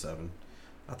 227.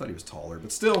 I thought he was taller,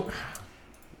 but still.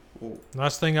 Well,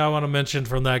 last thing I want to mention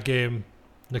from that game,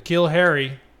 N'Keal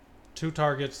Harry, 2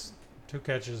 targets, 2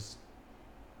 catches,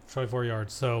 24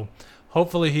 yards. So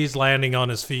hopefully he's landing on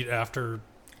his feet after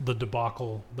the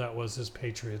debacle that was his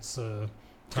Patriots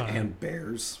time. And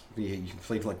Bears. He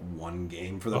played for 1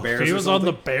 game for the Bears. He was on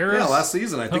the Bears? Yeah, last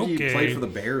season. I think he Okay. played for the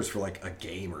Bears for a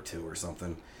game or 2 or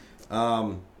something.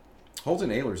 Holton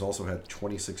Ahlers also had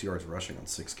 26 yards rushing on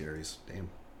 6 carries. Damn.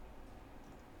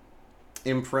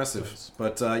 Impressive. Nice.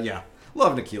 But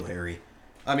love N'Keal Harry.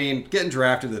 I mean, getting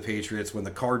drafted to the Patriots when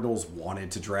the Cardinals wanted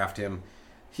to draft him,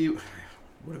 he would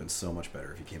have been so much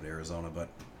better if he came to Arizona, but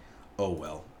oh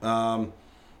well.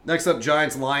 Next up,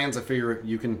 Giants-Lions. I figure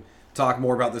you can talk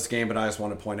more about this game, but I just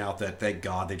want to point out that thank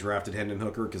God they drafted Hendon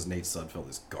Hooker because Nate Sudfeld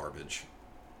is garbage.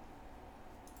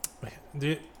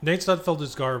 Nate Sudfeld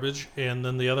is garbage, and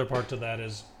then the other part to that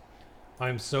is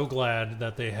I'm so glad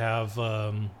that they have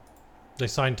they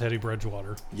signed Teddy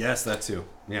Bridgewater. Yes, that too.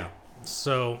 Yeah.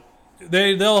 So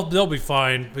they'll be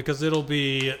fine because it'll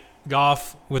be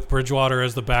Goff with Bridgewater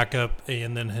as the backup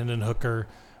and then Hendon Hooker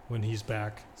when he's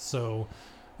back. So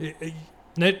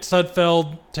Nate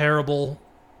Sudfeld, terrible.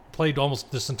 Played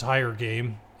almost this entire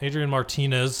game. Adrian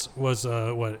Martinez was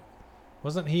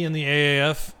wasn't he in the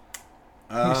AAF?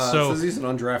 It says he's an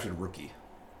undrafted rookie.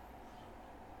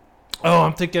 Oh,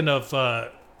 I'm thinking of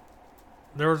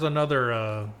there was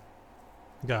another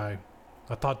guy.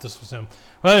 I thought this was him.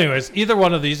 Well, anyways, either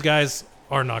one of these guys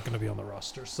are not going to be on the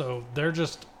roster. So they're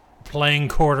just playing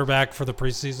quarterback for the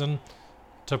preseason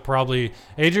to probably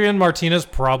Adrian Martinez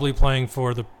probably playing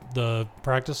for the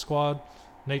practice squad.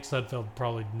 Nate Sudfeld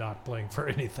probably not playing for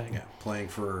anything. Yeah, playing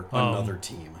for another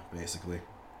team, basically.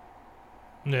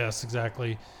 Yes,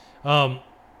 exactly. And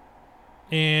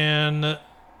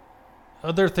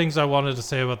other things I wanted to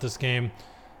say about this game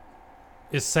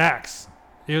is sacks.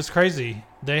 it was crazy.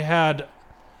 They had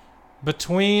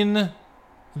between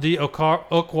the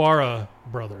Okwara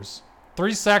brothers,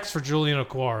 3 sacks for Julian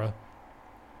Okwara,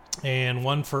 and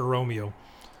 1 for Romeo.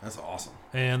 That's awesome.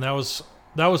 And that was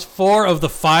 4 of the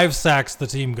 5 sacks the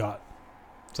team got.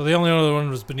 So the only other one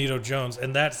was Benito Jones,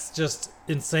 and that's just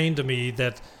insane to me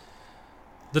that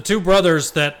the 2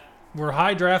 brothers that were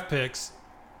high draft picks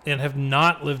and have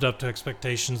not lived up to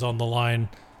expectations on the line,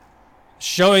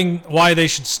 showing why they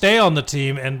should stay on the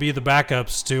team and be the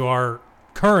backups to our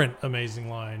current amazing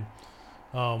line.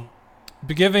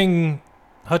 Be giving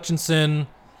Hutchinson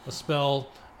a spell,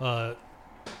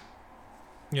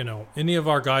 any of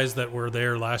our guys that were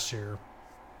there last year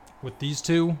with these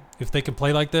 2, if they can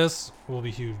play like this, will be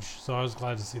huge. So I was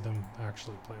glad to see them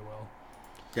actually play well.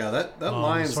 Yeah, that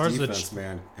Lions defense,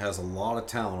 man, has a lot of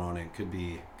talent on it. Could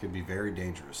be very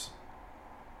dangerous.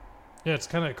 Yeah, it's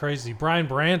kind of crazy. Brian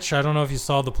Branch, I don't know if you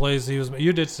saw the plays he was.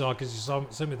 You did saw because you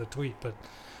sent me the tweet, but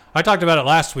I talked about it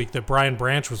last week that Brian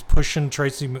Branch was pushing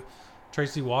Tracy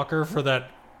Walker for that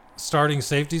starting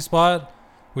safety spot,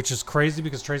 which is crazy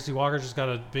because Tracy Walker just got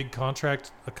a big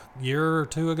contract a year or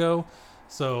 2 ago.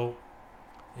 So,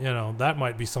 that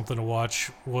might be something to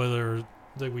watch, whether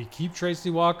that we keep Tracy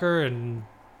Walker and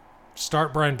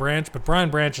start Brian Branch. But Brian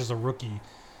Branch is a rookie.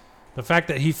 The fact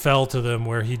that he fell to them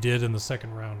where he did in the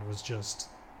second round was just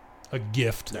a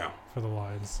gift for the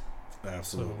Lions.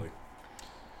 Absolutely.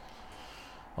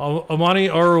 So, Amani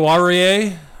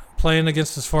Oruwariye playing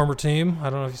against his former team. I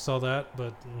don't know if you saw that,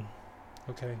 but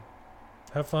okay.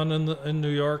 Have fun in New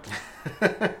York.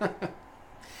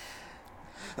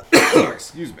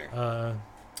 Excuse me.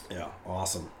 Yeah,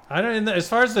 awesome. As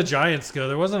far as the Giants go,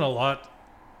 there wasn't a lot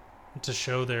to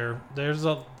show there.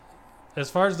 As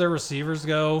far as their receivers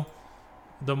go,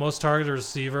 the most targeted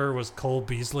receiver was Cole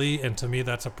Beasley, and to me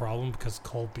that's a problem because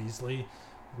Cole Beasley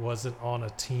wasn't on a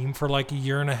team for like a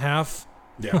year and a half.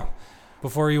 Yeah.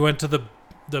 Before he went to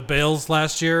the Bills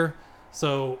last year.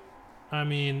 So, I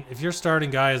mean, if your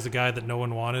starting guy is a guy that no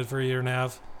one wanted for a year and a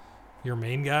half, your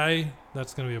main guy,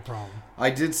 that's going to be a problem. I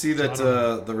did see that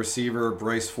the receiver,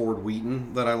 Bryce Ford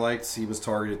Wheaton, that I liked, he was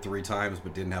targeted 3 times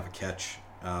but didn't have a catch.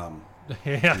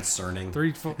 Yeah. Concerning.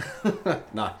 3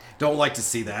 don't like to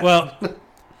see that. Well,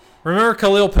 remember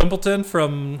Khalil Pimpleton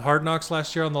from Hard Knocks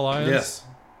last year on the Lions? Yes.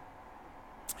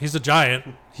 He's a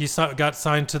Giant. He got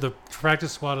signed to the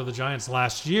practice squad of the Giants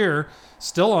last year,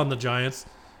 still on the Giants,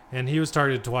 and he was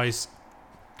targeted twice,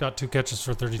 got 2 catches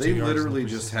for 32 yards. They literally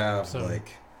just have like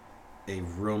a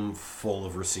room full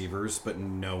of receivers, but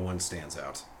no one stands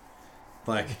out.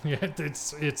 Like, yeah,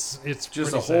 it's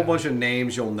just a whole bunch of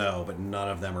names you'll know, but none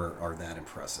of them are that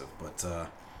impressive. But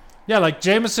yeah, like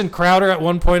Jamison Crowder at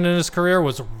one point in his career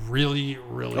was really,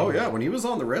 really. Oh yeah, when he was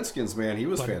on the Redskins, man, he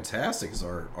was fantastic as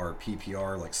our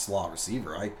PPR like slot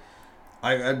receiver.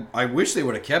 I wish they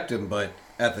would have kept him, but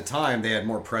at the time they had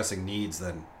more pressing needs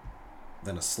than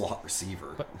a slot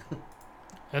receiver.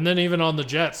 And then even on the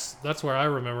Jets, that's where I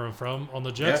remember him from. On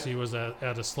the Jets, he was at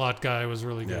a slot guy, was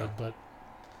really good, but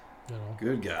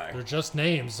good guy. They're just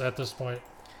names at this point.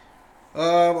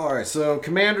 All right, so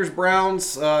Commanders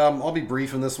Browns. I'll be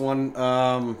brief in this one,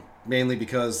 mainly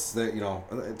because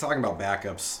talking about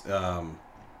backups.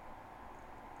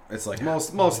 It's like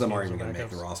most of them aren't even going to make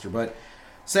the roster. But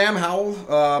Sam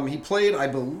Howell, he played, I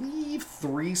believe,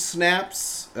 3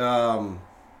 snaps.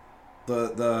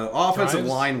 The offensive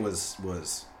line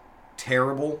was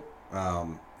terrible,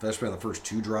 especially on the first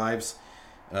 2 drives.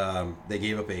 They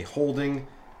gave up a holding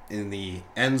in the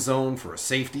end zone for a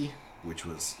safety, which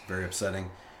was very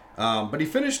upsetting. But he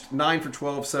finished 9 for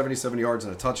 12, 77 yards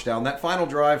and a touchdown. That final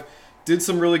drive did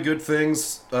some really good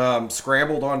things.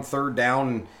 Scrambled on 3rd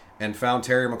down and found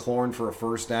Terry McLaurin for a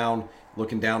first down,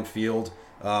 looking downfield.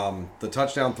 The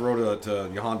touchdown throw to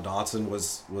Jahan Dotson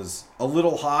was a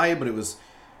little high, but it was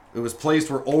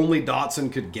placed where only Dotson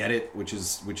could get it, which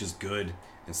is good,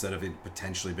 instead of it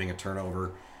potentially being a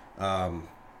turnover.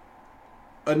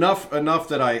 Enough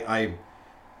that I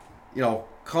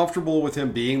comfortable with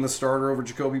him being the starter over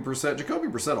Jacoby Brissett. Jacoby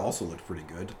Brissett also looked pretty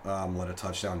good. Led a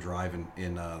touchdown drive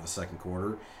in the second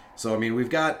quarter. So I mean, we've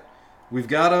got a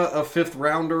 5th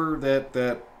rounder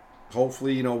that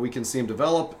hopefully we can see him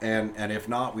develop, and if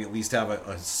not, we at least have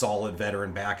a solid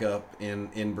veteran backup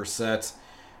in Brissett.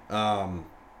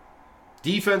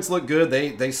 Defense looked good.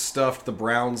 They stuffed the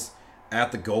Browns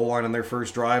at the goal line on their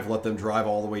first drive, let them drive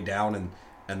all the way down,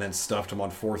 and then stuffed them on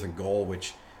 4th and goal,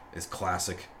 which is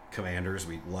classic Commanders.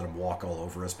 We let them walk all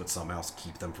over us, but somehow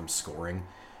keep them from scoring.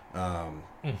 And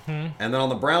then on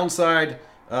the Brown side,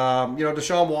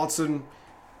 Deshaun Watson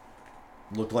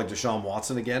looked like Deshaun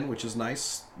Watson again, which is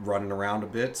nice, running around a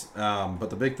bit. But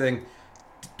the big thing,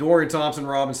 Dorian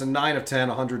Thompson-Robinson, 9 of 10,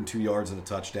 102 yards and a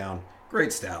touchdown.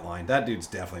 Great stat line. That dude's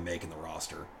definitely making the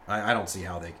roster. I don't see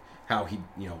how he.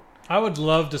 I would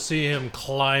love to see him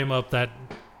climb up that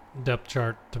depth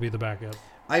chart to be the backup.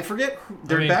 I forget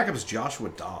their backup is Joshua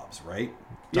Dobbs, right?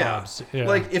 Dobbs, yeah.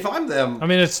 Like, if I'm them... I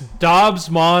mean, it's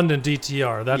Dobbs, Mond, and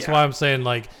DTR. That's why I'm saying,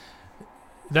 like,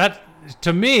 that,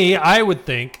 to me, I would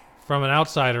think, from an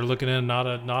outsider looking in, not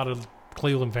a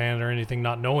Cleveland fan or anything,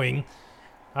 not knowing,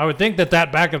 I would think that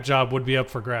backup job would be up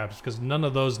for grabs because none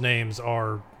of those names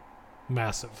are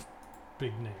massive,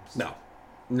 big names. No.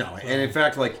 And in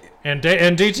fact, like... And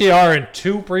DTR in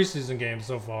 2 preseason games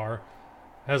so far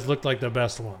has looked like the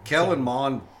best one. Kellen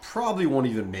Mond probably won't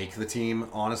even make the team,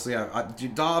 honestly.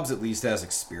 Dobbs at least has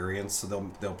experience,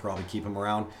 so they'll probably keep him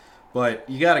around. But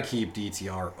you got to keep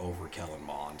DTR over Kellen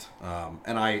Mond.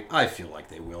 And I feel like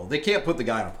they will. They can't put the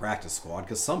guy on a practice squad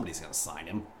because somebody's going to sign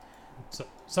him. So,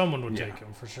 someone would take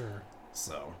him for sure.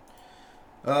 So,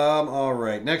 all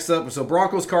right. Next up, so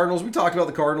Broncos-Cardinals. We talked about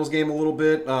the Cardinals game a little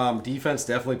bit. Defense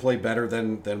definitely played better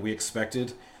than we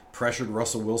expected. Pressured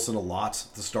Russell Wilson a lot.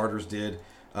 The starters did.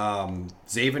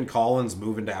 Zaven Collins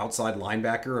moving to outside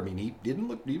linebacker. I mean,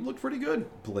 he looked pretty good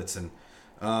blitzing.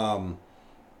 And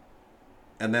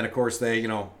then of course they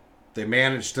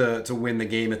managed to win the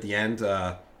game at the end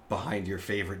behind your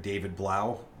favorite David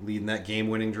Blau leading that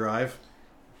game-winning drive.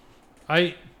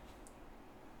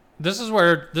 This is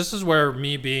where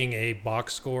me being a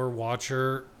box score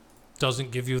watcher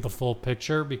doesn't give you the full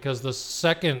picture because the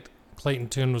second Clayton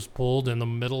Tune was pulled in the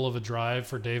middle of a drive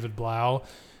for David Blau,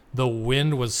 the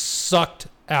wind was sucked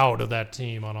out of that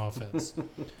team on offense.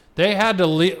 They had to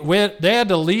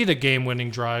lead a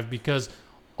game-winning drive because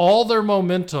all their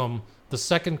momentum the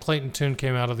second Clayton Tune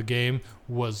came out of the game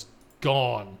was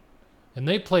gone. And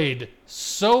they played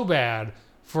so bad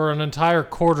for an entire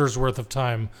quarter's worth of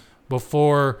time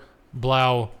before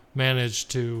Blau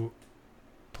managed to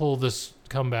pull this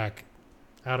comeback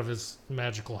out of his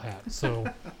magical hat.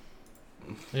 So...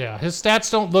 yeah, his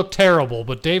stats don't look terrible,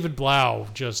 but David Blau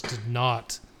just did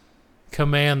not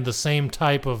command the same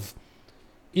type of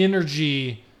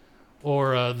energy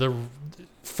or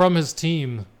from his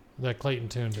team that Clayton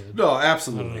Tune did. No,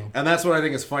 absolutely. And that's what I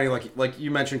think is funny. Like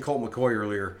you mentioned Colt McCoy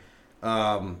earlier.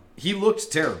 He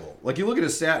looked terrible. Like, you look at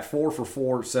his stat, 4 for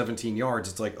 4, 17 yards.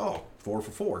 It's like, 4 for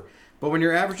 4. But when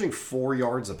you're averaging 4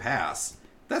 yards a pass...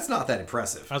 that's not that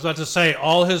impressive. I was about to say,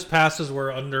 all his passes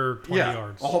were under 20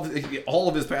 yards. All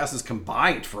of his passes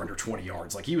combined for under 20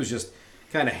 yards. Like, he was just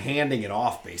kind of handing it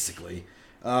off, basically.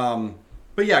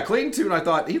 But yeah, Clayton Tune, I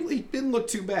thought, he didn't look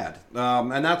too bad.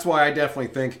 And that's why I definitely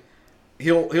think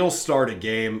he'll start a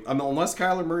game. I mean, unless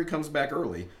Kyler Murray comes back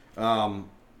early,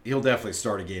 he'll definitely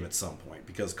start a game at some point.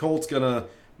 Because Colt's going to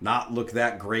not look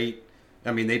that great.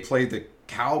 I mean, they played the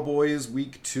Cowboys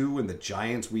week 2 and the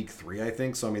Giants week 3, I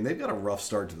think. So, I mean, they've got a rough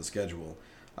start to the schedule.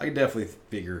 I could definitely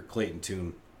figure Clayton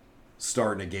Tune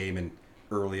starting a game in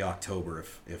early October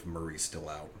if Murray's still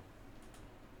out.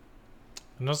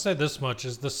 And I'll say this much,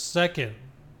 is the second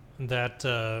that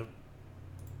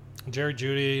Jerry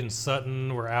Jeudy and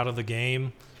Sutton were out of the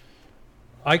game,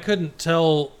 I couldn't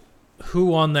tell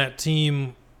who on that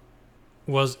team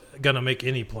was going to make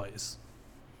any plays.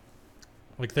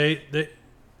 Like, they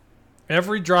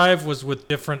every drive was with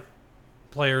different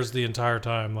players the entire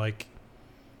time, like,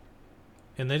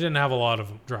 and they didn't have a lot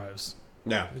of drives.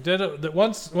 Yeah.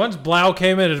 Once Blau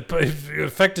came in, it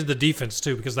affected the defense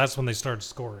too, because that's when they started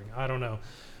scoring. I don't know,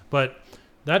 but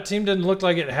that team didn't look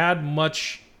like it had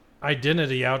much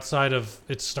identity outside of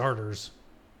its starters,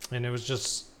 and it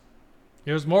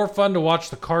was more fun to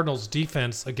watch the Cardinals'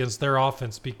 defense against their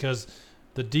offense because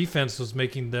the defense was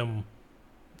making them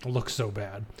look so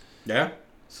bad. Yeah.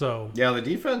 So yeah, the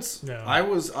defense. Yeah. I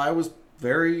was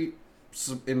very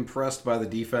impressed by the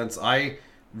defense. I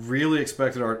really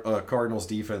expected our Cardinals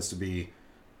defense to be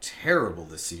terrible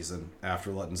this season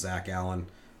after letting Zach Allen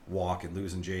walk and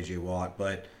losing J.J. Watt.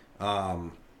 But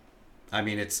I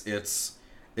mean, it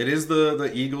is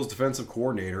the Eagles' defensive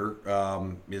coordinator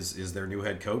is their new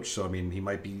head coach. So I mean, he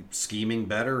might be scheming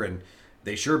better, and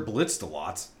they sure blitzed a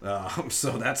lot.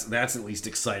 So that's at least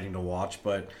exciting to watch.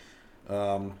 But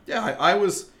yeah, I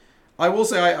will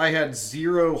say I had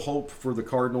zero hope for the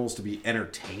Cardinals to be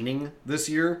entertaining this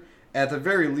year. At the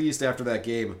very least, after that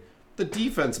game, the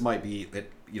defense might be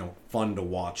fun to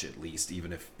watch at least,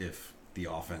 even if the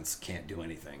offense can't do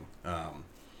anything.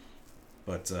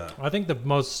 But I think the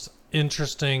most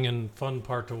interesting and fun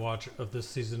part to watch of this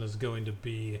season is going to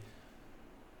be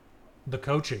the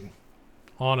coaching,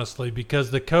 honestly,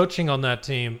 because the coaching on that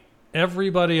team,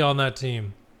 everybody on that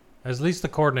team, at least the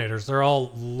coordinators, they're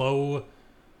all low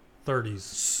 30s.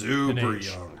 Super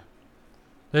young.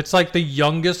 It's like the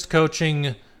youngest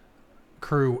coaching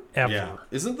crew ever. Yeah.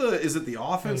 Is it the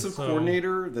offensive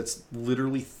coordinator that's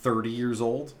literally 30 years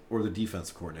old, or the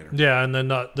defensive coordinator? Yeah, and then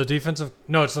the defensive...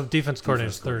 No, it's the defense coordinator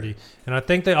is 30. And I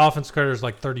think the offense coordinator is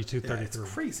like 32, 33.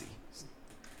 It's crazy.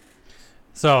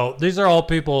 So these are all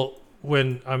people,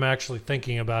 when I'm actually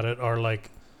thinking about it, are like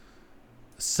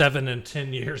 7 and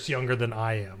 10 years younger than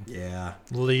I am. Yeah.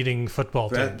 Leading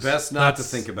football teams. Best not to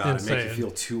think about it. Make you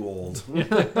feel too old.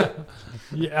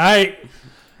 I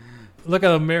look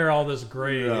at the mirror, all this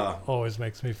gray always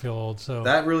makes me feel old. So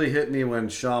that really hit me when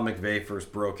Sean McVay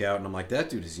first broke out, and I'm like, that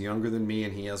dude is younger than me,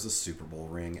 and he has a Super Bowl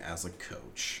ring as a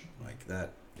coach. Like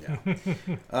that, yeah.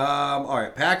 All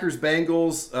right, Packers,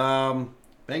 Bengals.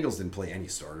 Bengals didn't play any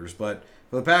starters, but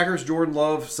for the Packers, Jordan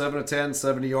Love, 7 of 10,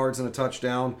 70 yards and a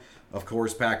touchdown. Of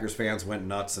course, Packers fans went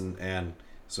nuts and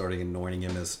started anointing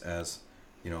him as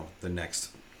the next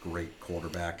great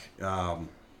quarterback.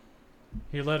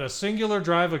 He led a singular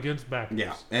drive against Packers.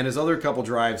 Yeah, and his other couple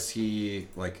drives, he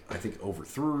I think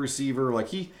overthrew a receiver.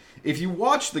 If you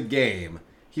watch the game,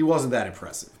 he wasn't that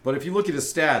impressive. But if you look at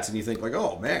his stats and you think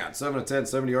oh man, 7 of 10,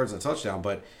 70 yards and a touchdown.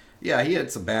 But yeah, he had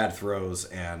some bad throws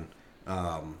and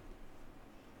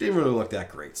didn't really look that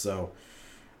great. So,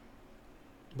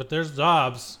 but there's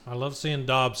Dobbs. I love seeing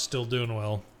Dobbs still doing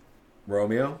well.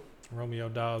 Romeo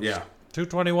Dobbs. Yeah,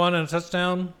 221 and a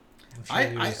touchdown.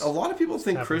 A lot of people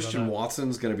think Christian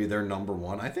Watson's going to be their number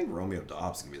one. I think Romeo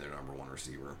Dobbs is going to be their number one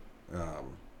receiver.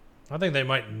 I think they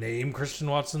might name Christian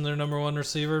Watson their number one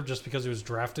receiver just because he was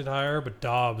drafted higher. But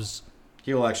Dobbs,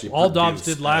 he'll actually all Dobbs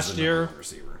did last year.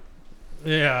 Receiver.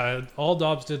 Yeah, all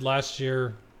Dobbs did last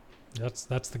year.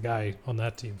 That's the guy on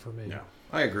that team for me. Yeah,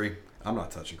 I agree. I'm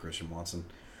not touching Christian Watson.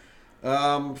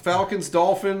 Falcons,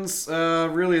 Dolphins.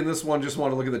 Really, in this one, just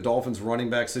want to look at the Dolphins' running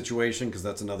back situation because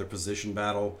that's another position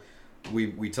battle.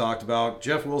 We talked about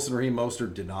Jeff Wilson, Raheem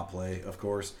Mostert did not play, of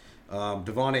course.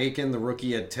 Devon Aiken, the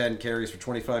rookie, had 10 carries for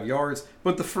 25 yards.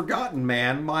 But the forgotten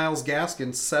man, Myles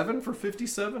Gaskin, 7 for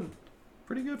 57.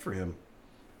 Pretty good for him.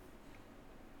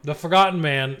 The forgotten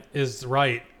man is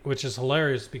right, which is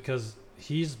hilarious because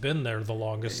he's been there the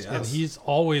longest, and he's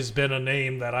always been a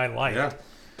name that I liked. Yeah.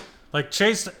 Like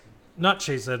not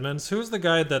Chase Edmonds. Who's the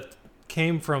guy that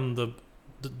came from the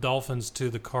Dolphins to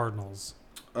the Cardinals?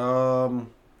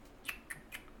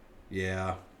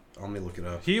 Yeah. Let me look it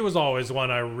up. He was always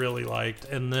one I really liked,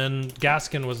 and then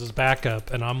Gaskin was his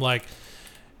backup, and I'm like,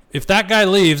 if that guy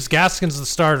leaves, Gaskin's the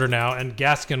starter now, and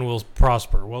Gaskin will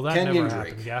prosper. Well, that never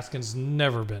happened. Gaskin's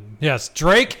never been. Yes,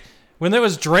 Drake. When there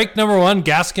was Drake number 1,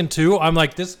 Gaskin 2, I'm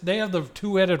like, they have the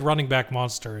two-headed running back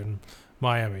monster in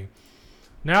Miami.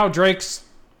 Now Drake's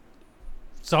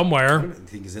somewhere. I don't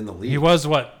think he's in the league. He was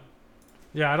what?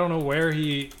 Yeah, I don't know where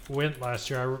he went last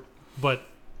year, but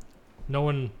no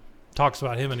one talks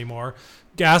about him anymore.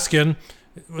 Gaskin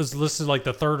was listed like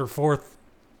the 3rd or 4th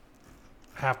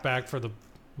halfback for the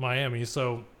Miami,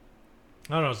 so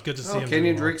I don't know. It's good to see him.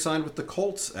 Kenyon Drake signed with the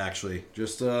Colts, actually,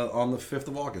 just on the 5th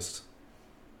of August.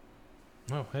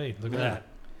 Oh, hey, look at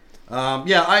that.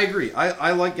 Yeah, I agree.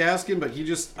 I like Gaskin, but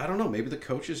I don't know, maybe the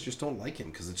coaches just don't like him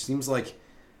because it seems like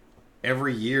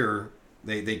every year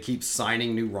they keep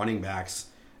signing new running backs,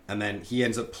 and then he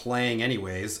ends up playing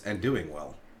anyways and doing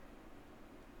well.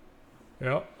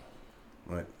 Yep.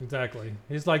 Right. Exactly.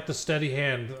 He's like the steady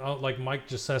hand, like Mike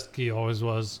Gesicki always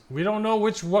was. We don't know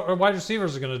which wide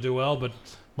receivers are going to do well, but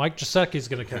Mike Gesicki's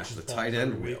going to catch the tight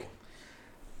end wheel.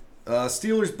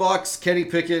 Steelers, Bucks, Kenny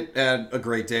Pickett had a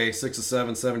great day. 6 of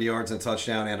 7, 70 yards and a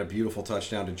touchdown, and a beautiful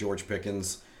touchdown to George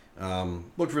Pickens.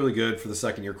 Looked really good for the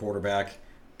second-year quarterback,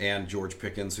 and George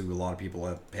Pickens, who a lot of people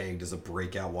have pegged as a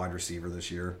breakout wide receiver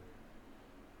this year.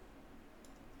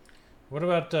 What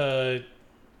about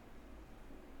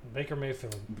Baker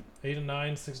Mayfield? 8 of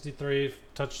 9, 63,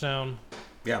 touchdown.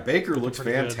 Yeah, Baker looked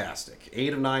fantastic.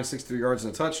 8 of 9, 63 yards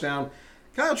and a touchdown.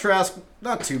 Kyle Trask,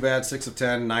 not too bad, 6 of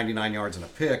 10, 99 yards and a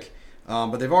pick.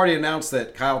 But they've already announced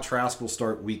that Kyle Trask will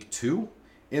start week 2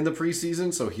 in the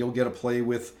preseason, so he'll get a play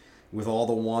with all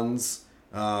the ones,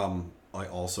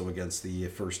 also against the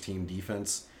first-team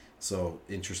defense. So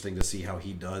interesting to see how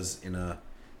he does in a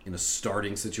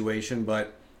starting situation.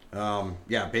 But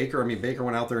yeah, Baker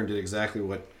went out there and did exactly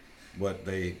what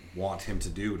they want him to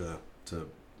do to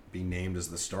be named as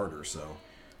the starter. So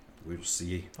we'll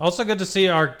see. Also good to see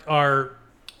our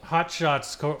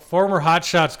former Hot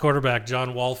Shots quarterback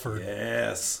John Walford.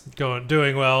 Yes,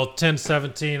 doing well.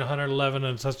 10-17, 111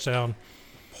 and a touchdown.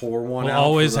 Pour one we'll out.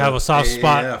 Always have a soft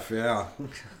spot. Yeah.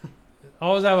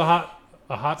 Always have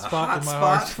a hot spot in my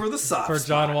heart for the soft for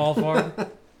John spot. Walford.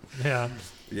 Yeah.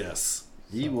 Yes,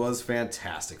 he was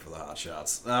fantastic for the Hot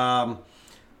Shots.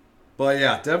 But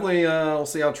yeah, definitely we'll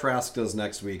see how Trask does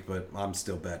next week, but I'm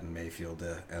still betting Mayfield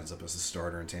ends up as a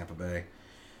starter in Tampa Bay.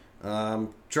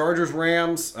 Chargers,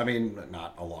 Rams, I mean,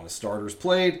 not a lot of starters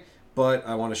played, but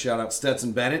I want to shout out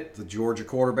Stetson Bennett, the Georgia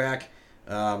quarterback.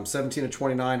 17 of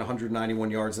 29,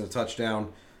 191 yards and a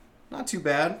touchdown. Not too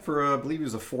bad for, I believe he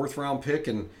was a 4th-round pick,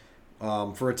 and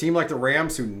for a team like the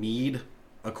Rams who need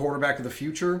a quarterback of the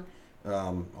future,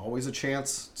 always a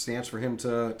chance for him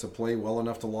to play well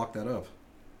enough to lock that up.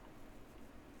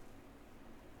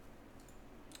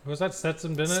 Was that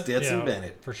Stetson Bennett? Stetson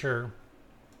Bennett. For sure.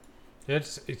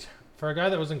 It's for a guy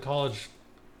that was in college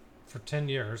for 10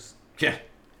 years. Yeah.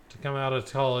 To come out of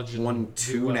college and won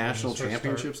 2 well national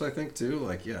championships, I think, too.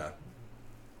 Like, yeah.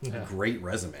 Great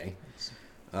resume.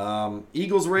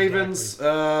 Eagles, Ravens,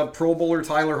 exactly. Pro Bowler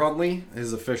Tyler Huntley,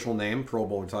 his official name, Pro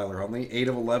Bowler Tyler Huntley, 8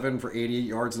 of 11 for 88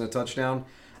 yards and a touchdown.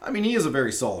 I mean, he is a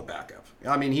very solid backup.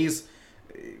 I mean,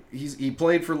 he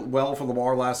played well for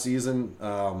Lamar last season.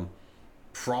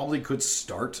 Probably could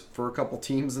start for a couple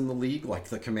teams in the league, like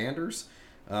the Commanders.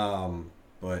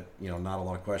 But, not a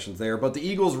lot of questions there. But the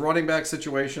Eagles running back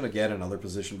situation, again, another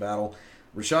position battle.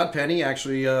 Rashad Penny,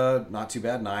 actually not too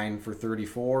bad, 9 for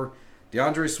 34.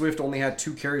 DeAndre Swift only had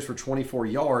 2 carries for 24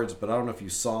 yards, but I don't know if you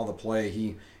saw the play.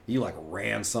 He like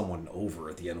ran someone over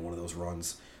at the end of one of those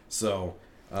runs. So,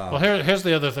 well, here's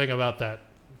the other thing about that.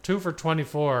 2 for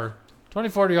 24.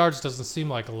 24 yards doesn't seem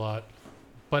like a lot,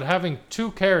 but having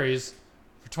 2 carries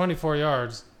for 24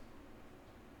 yards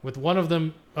with one of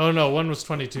them, one was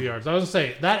 22 yards. I was going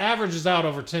to say, that averages out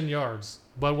over 10 yards,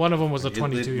 but one of them was a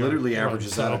 22 yard. It literally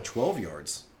averages out at 12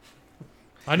 yards.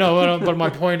 I know, but my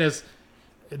point is,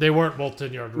 they weren't both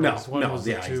 10-yard runs. One was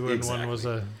a 2 and exactly. one was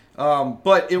a...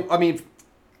 But,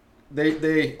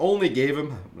 they only gave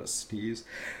him... I'm going to sneeze.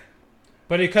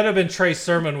 But it could have been Trey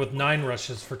Sermon with 9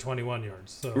 rushes for 21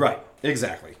 yards. So. Right,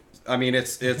 exactly. I mean,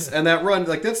 it's and that run,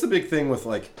 like, that's the big thing with,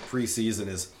 like, preseason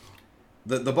is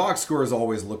the box scores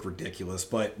always look ridiculous,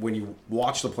 but when you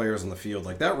watch the players on the field,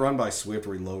 like, that run by Swift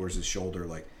where he lowers his shoulder,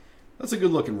 like, that's a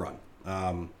good-looking run.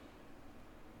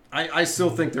 I still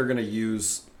think they're going to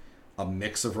use a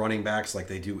mix of running backs like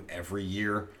they do every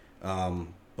year.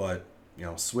 But,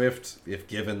 Swift, if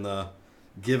given the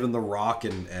rock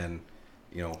and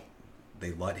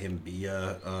they let him be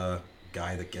a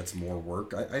guy that gets more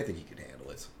work, I think he could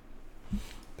handle it.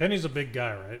 Penny's a big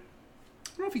guy, right? I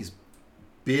don't know if he's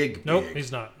big. Nope, he's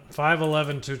not.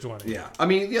 5'11", 220. Yeah. I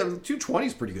mean, 220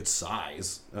 is pretty good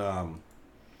size.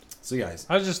 So, yeah.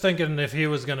 I was just thinking if he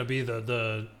was going to be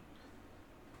the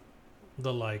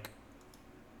like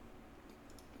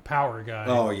power guy.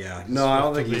 Oh yeah, no, I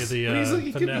don't think he's.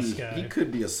 Guy. He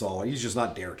could be a solid. He's just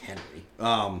not Derrick Henry.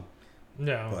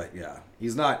 No, but yeah,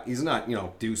 he's not.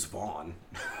 Deuce Vaughn.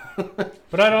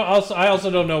 But I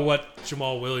also don't know what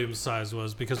Jamal Williams' size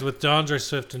was, because with DeAndre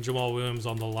Swift and Jamal Williams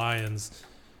on the Lions,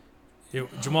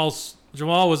 Jamal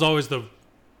was always the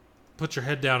put your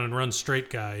head down and run straight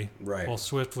guy, right? While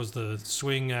Swift was the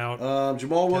swing out.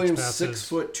 Jamal Williams 6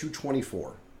 foot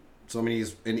 224. So, I mean,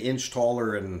 he's an inch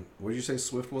taller, and what did you say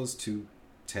Swift was?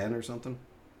 210 or something?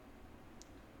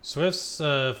 Swift's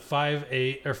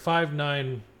 5'8", or 5'9",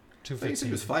 215. I think you said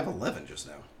he was 5'11" just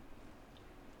now.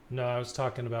 No, I was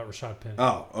talking about Rashad Penny.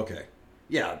 Oh, okay.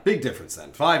 Yeah, big difference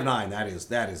then. 5'9",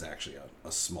 that is actually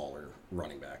a smaller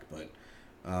running back.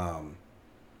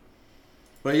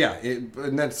 But yeah,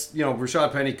 and that's,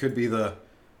 Rashad Penny could be the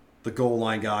goal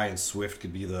line guy, and Swift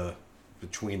could be the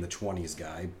between the 20s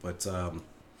guy, but...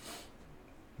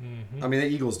 I mean, the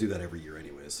Eagles do that every year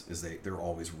anyways, they're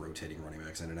always rotating running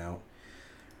backs in and out.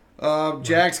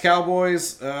 Jags,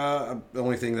 Cowboys, the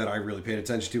only thing that I really paid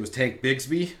attention to was Tank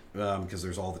Bigsby, because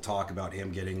there's all the talk about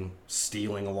him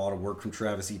stealing a lot of work from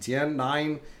Travis Etienne.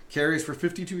 9 carries for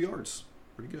 52 yards.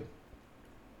 Pretty good.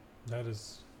 That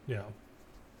is,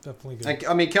 definitely good.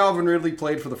 I mean, Calvin Ridley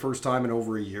played for the first time in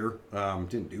over a year.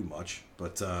 Didn't do much,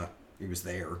 but he was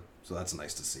there, so that's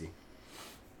nice to see.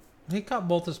 He caught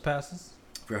both his passes.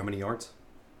 For how many yards?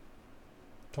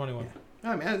 21.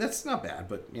 Yeah. I mean, that's not bad,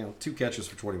 but 2 catches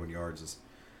for 21 yards is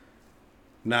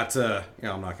not. I'm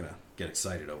not gonna get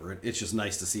excited over it. It's just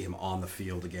nice to see him on the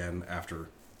field again after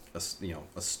a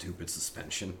stupid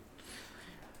suspension.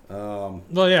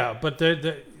 Well, yeah, but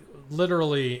they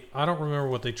literally, I don't remember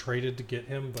what they traded to get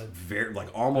him, but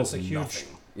almost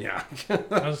nothing. Yeah,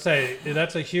 I would say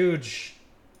that's a huge.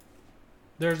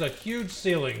 There's a huge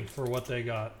ceiling for what they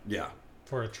got. Yeah.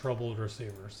 For a troubled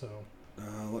receiver, so.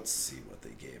 Let's see what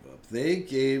they gave up. They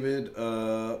gave it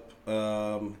up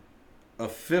a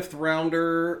 5th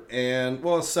rounder and a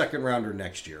 2nd rounder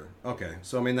next year. Okay,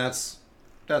 so I mean that's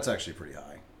actually pretty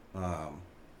high.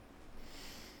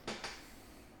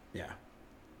 Yeah.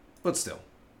 but still,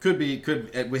 could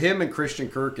with him and Christian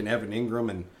Kirk and Evan Ingram,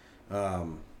 and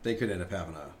they could end up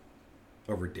having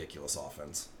a ridiculous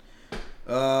offense.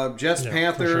 Jets,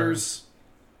 Panthers,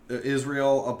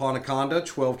 Israel Anaconda,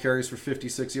 12 carries for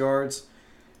 56 yards.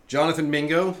 Jonathan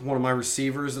Mingo, one of my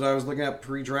receivers that I was looking at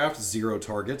pre-draft, 0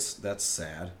 targets. That's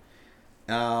sad.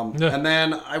 And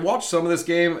then I watched some of this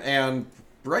game, and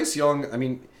Bryce Young, I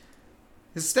mean,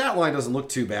 his stat line doesn't look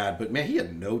too bad, but man, he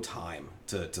had no time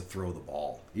to throw the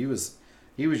ball. He was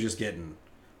just getting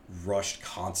rushed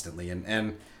constantly.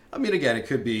 And I mean, again, it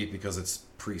could be because it's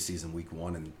preseason week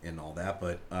 1 and all that,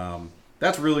 but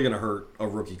that's really going to hurt a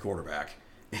rookie quarterback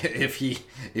if he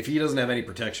doesn't have any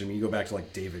protection. I mean, you go back to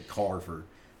like David Carr for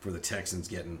the Texans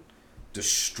getting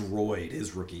destroyed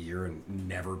his rookie year and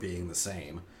never being the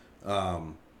same.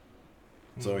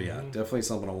 So yeah, definitely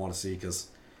something I want to see because,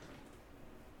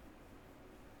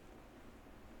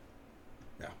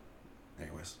 yeah.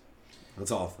 Anyways,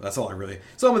 that's all I really.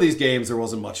 Some of these games there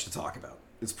wasn't much to talk about.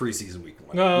 It's preseason week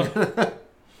 1. No.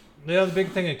 Yeah, the big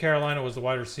thing in Carolina was the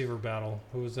wide receiver battle.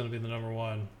 Who was going to be the number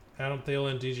one? Adam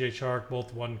Thielen, DJ Chark,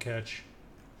 both 1 catch,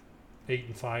 8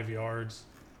 and 5 yards.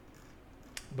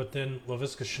 But then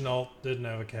Laviska Shenault didn't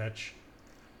have a catch.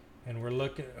 And we're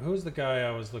looking... Who's the guy I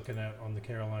was looking at on the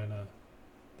Carolina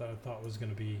that I thought was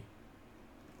going to be...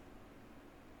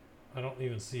 I don't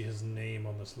even see his name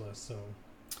on this list, so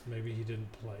maybe he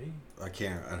didn't play.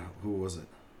 Who was it?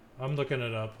 I'm looking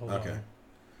it up. Hold on.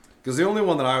 Because the only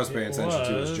one that I was paying attention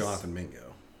to was Jonathan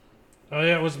Mingo. Oh,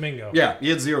 yeah, it was Mingo. Yeah, he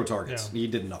had 0 targets. Yeah. He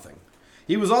did nothing.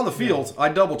 He was on the field. Yeah. I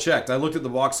double-checked. I looked at the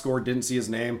box score, didn't see his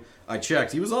name. I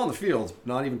checked. He was on the field,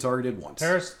 not even targeted once.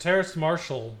 Terrace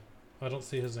Marshall. I don't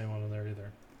see his name on there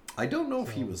either. I don't know if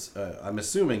he was... I'm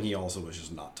assuming he also was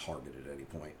just not targeted at any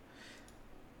point.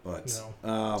 But...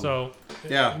 No.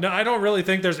 Yeah. No, I don't really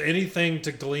think there's anything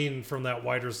to glean from that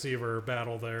wide receiver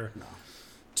battle there. No.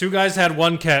 2 guys had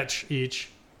 1 catch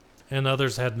each, and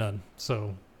others had none.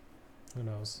 So, who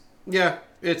knows? Yeah,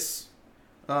 it's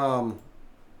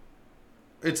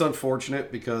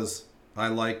unfortunate because I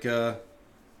like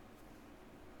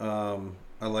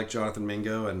Jonathan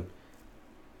Mingo, and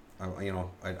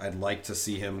I'd like to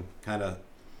see him kind of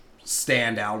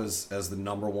stand out as the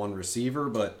number 1 receiver,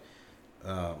 but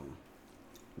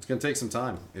it's going to take some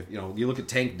time. If you look at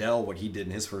Tank Dell, what he did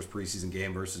in his first preseason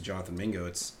game versus Jonathan Mingo,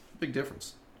 it's a big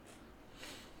difference.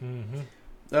 Mm-hmm.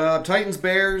 Titans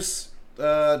Bears.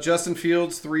 Justin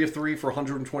Fields, 3 of 3 for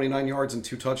 129 yards and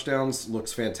 2 touchdowns.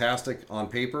 Looks fantastic on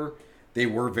paper. They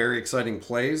were very exciting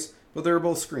plays, but they were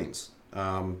both screens.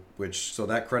 So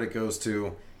that credit goes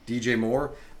to DJ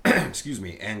Moore, excuse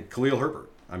me, and Khalil Herbert.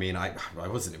 I mean, I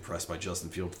wasn't impressed by Justin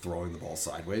Fields throwing the ball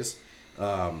sideways.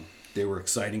 They were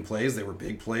exciting plays. They were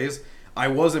big plays. I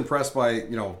was impressed by,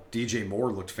 DJ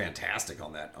Moore looked fantastic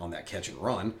on that catch and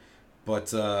run,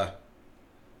 but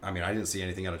I mean, I didn't see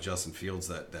anything out of Justin Fields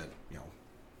that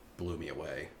blew me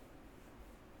away.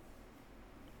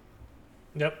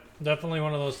 Yep, definitely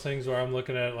one of those things where I'm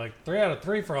looking at like 3 out of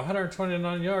 3 for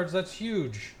 129 yards. That's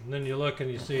huge. And then you look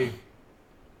and you see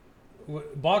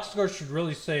box score should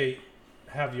really say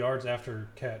have yards after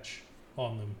catch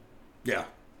on them. Yeah,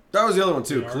 that was the other one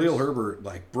too. Khalil Herbert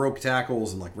broke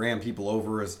tackles and ran people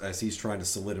over as he's trying to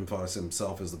solidify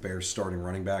himself as the Bears' starting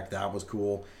running back. That was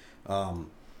cool.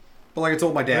 But like I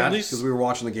told my dad, because we were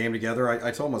watching the game together,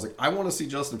 I told him, I was like, I want to see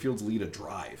Justin Fields lead a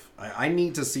drive. I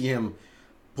need to see him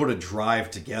put a drive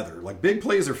together. Big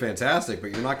plays are fantastic,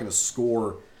 but you're not going to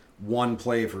score one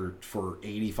play for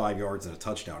 85 yards and a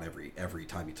touchdown every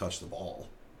time you touch the ball.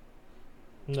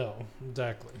 No,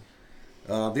 exactly.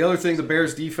 The other thing, the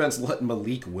Bears defense let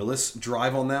Malik Willis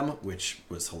drive on them, which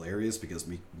was hilarious because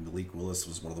Malik Willis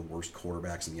was one of the worst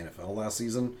quarterbacks in the NFL last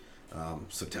season.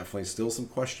 So definitely still some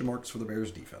question marks for the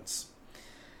Bears defense.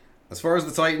 As far as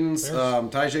the Titans,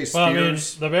 Tyjae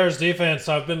Spears. Well, the Bears defense,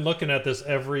 I've been looking at this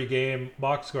every game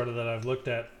box score that I've looked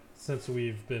at since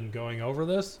we've been going over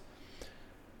this.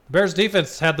 The Bears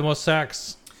defense had the most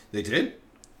sacks. They did?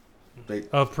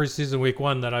 Of preseason week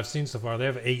 1 that I've seen so far. They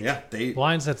have 8. Yeah,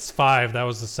 Lions had 5. That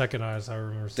was the second highest I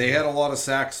remember seeing. They had a lot of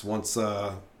sacks once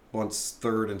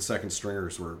third and second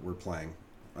stringers were playing.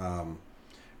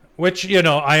 Which,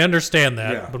 I understand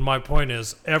that, yeah. But my point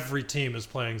is every team is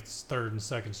playing third and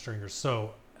second stringers.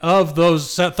 So, of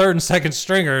those third and second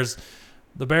stringers,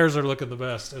 the Bears are looking the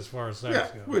best as far as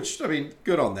sacks go. Which, I mean,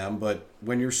 good on them. But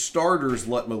when your starters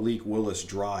let Malik Willis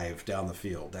drive down the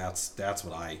field, that's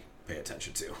what I pay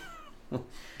attention to.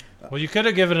 Well, you could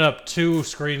have given up 2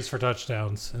 screens for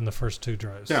touchdowns in the first 2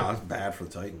 drives. Yeah, that's bad for the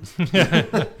Titans.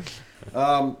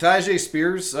 Tyjae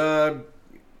Spears,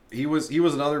 he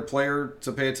was another player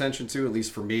to pay attention to, at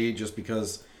least for me, just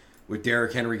because with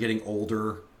Derrick Henry getting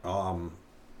older,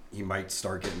 he might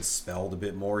start getting spelled a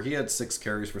bit more. He had 6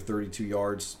 carries for 32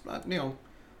 yards.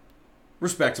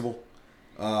 Respectable.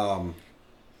 But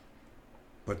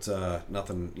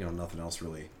nothing else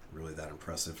really that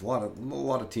impressive. A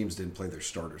lot of teams didn't play their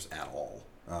starters at all.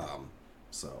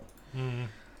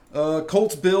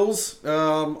 Colts Bills.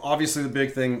 Obviously the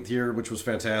big thing here, which was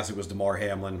fantastic, was Damar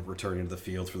Hamlin returning to the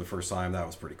field for the first time. That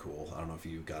was pretty cool. I don't know if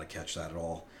you got to catch that at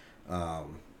all. I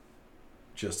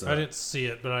didn't see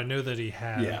it, but I knew that he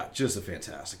had. Yeah, just a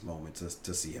fantastic moment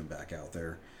to see him back out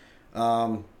there.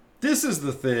 This is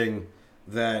the thing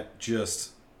that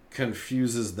just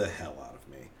confuses the hell out of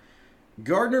me.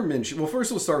 Gardner Minshew. Well,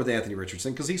 first we'll start with Anthony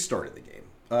Richardson because he started the game.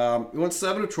 He went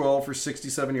 7 of 12 for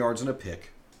 67 yards and a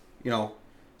pick. 7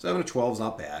 of 12 is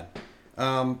not bad.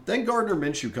 Then Gardner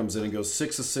Minshew comes in and goes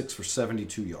 6 of 6 for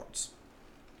 72 yards.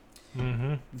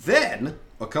 Mm-hmm. Then,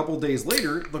 a couple days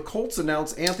later, the Colts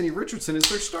announce Anthony Richardson is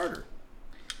their starter.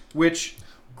 Which,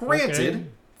 granted,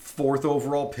 4th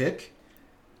overall pick,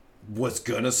 was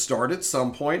going to start at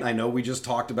some point. I know we just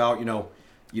talked about,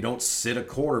 you don't sit a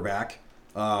quarterback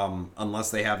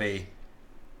unless they have a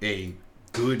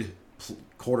good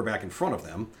quarterback in front of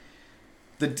them.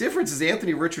 The difference is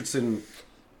Anthony Richardson,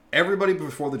 everybody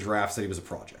before the draft said he was a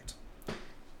project.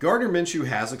 Gardner Minshew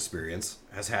has experience,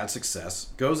 has had success,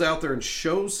 goes out there and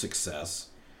shows success,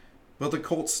 but the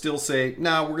Colts still say,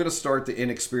 we're going to start the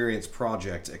inexperienced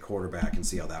project at quarterback and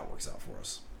see how that works out for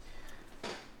us.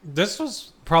 This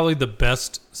was probably the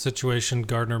best situation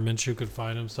Gardner Minshew could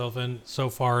find himself in so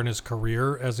far in his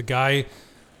career as a guy.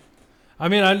 I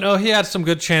mean, I know he had some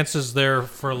good chances there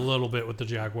for a little bit with the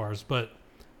Jaguars, but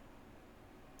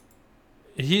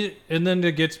and then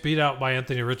it gets beat out by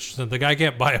Anthony Richardson. The guy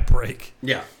can't buy a break.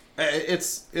 Yeah,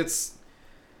 it's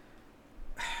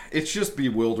just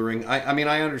bewildering. I mean,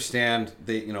 I understand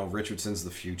that Richardson's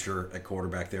the future at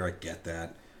quarterback there. I get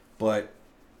that, but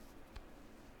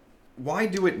why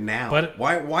do it now?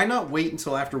 Why not wait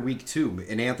until after week 2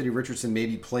 and Anthony Richardson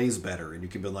maybe plays better and you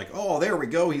can be like, oh, there we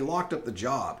go, he locked up the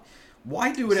job.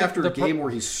 Why do it after a game where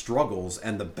he struggles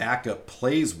and the backup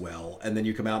plays well, and then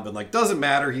you come out and be like, doesn't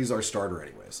matter, he's our starter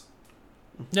anyways?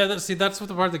 Yeah, that's what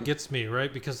the part that gets me,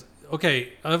 right? Because,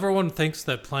 okay, everyone thinks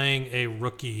that playing a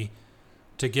rookie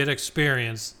to get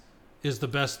experience is the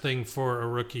best thing for a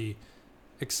rookie,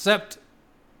 except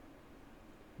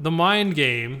the mind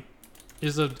game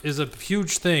is a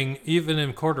huge thing, even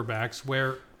in quarterbacks,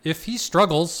 where if he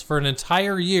struggles for an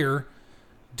entire year,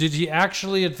 did he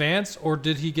actually advance or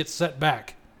did he get set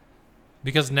back?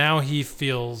 Because now he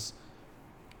feels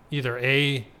either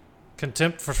A,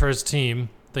 contempt for his team,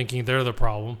 thinking they're the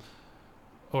problem,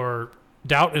 or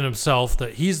doubt in himself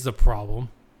that he's the problem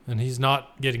and he's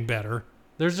not getting better.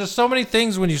 There's just so many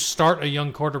things when you start a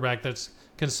young quarterback that's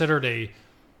considered a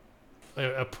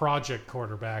project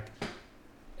quarterback,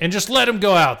 and just let him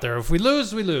go out there. If we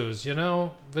lose, we lose,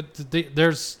 But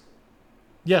there's...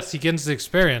 Yes, he gains the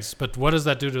experience, but what does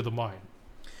that do to the mind?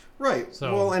 Right.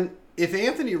 So, well, and if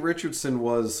Anthony Richardson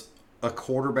was a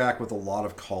quarterback with a lot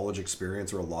of college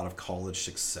experience or a lot of college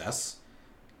success,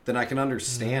 then I can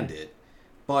understand it.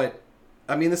 But,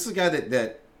 I mean, this is a guy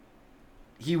that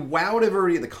he wowed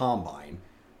everybody at the Combine,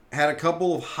 had a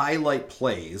couple of highlight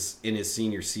plays in his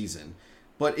senior season,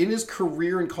 but in his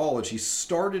career in college, he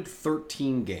started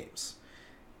 13 games.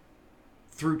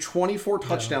 Threw 24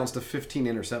 touchdowns to 15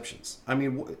 interceptions. I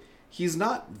mean, he's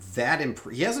not that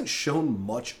he hasn't shown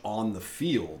much on the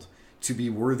field to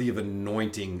be worthy of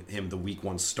anointing him the week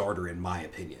 1 starter, in my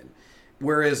opinion.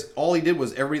 Whereas all he did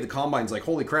was everybody at the Combine's like,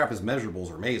 holy crap, his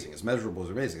measurables are amazing. His measurables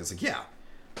are amazing. It's like, yeah.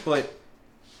 But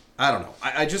I don't know.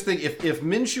 I just think if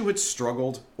Minshew had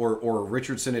struggled or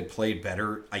Richardson had played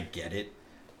better, I get it.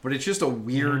 But it's just a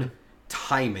weird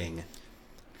timing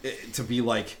to be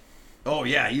like, oh,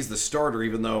 yeah, he's the starter,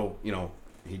 even though,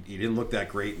 he didn't look that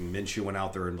great, and Minshew went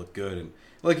out there and looked good. And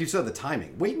like you said, the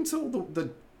timing. Wait until the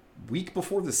week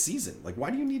before the season. Like, why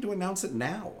do you need to announce it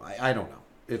now? I don't know.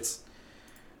 It's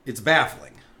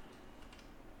baffling.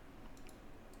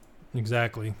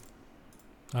 Exactly.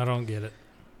 I don't get it.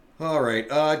 All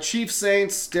right. Chiefs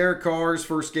Saints. Derek Carr's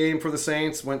first game for the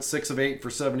Saints. Went 6 of 8 for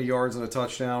 70 yards and a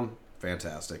touchdown.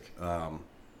 Fantastic.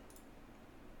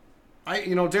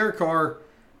 Derek Carr,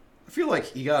 I feel like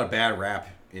he got a bad rap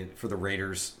for the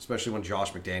Raiders, especially when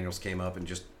Josh McDaniels came up and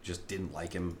just didn't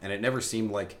like him, and it never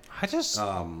seemed like I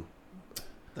don't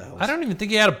even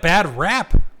think he had a bad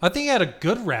rap. I think he had a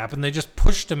good rap, and they just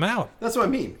pushed him out. That's what I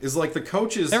mean. Is like the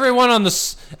coaches. Everyone on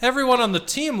the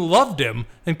team loved him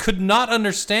and could not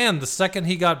understand the second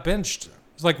he got benched.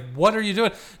 It's like, what are you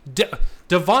doing?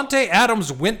 Devontae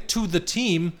Adams went to the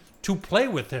team to play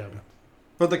with him.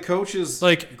 But the coaches,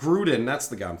 Like Gruden, that's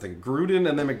the guy I'm thinking. Gruden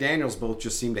and then McDaniels both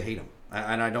just seem to hate him.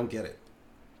 And I don't get it.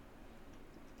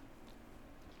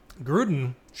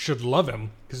 Gruden should love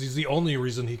him because he's the only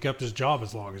reason he kept his job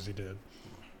as long as he did.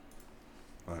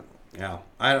 But, yeah,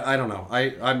 I don't know.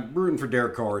 I'm rooting for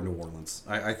Derek Carr in New Orleans.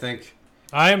 I think...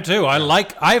 I am too.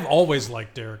 I've always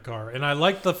liked Derek Carr, and I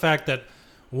like the fact that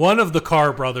one of the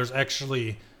Carr brothers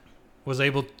actually was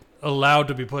allowed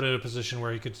to be put in a position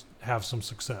where he could have some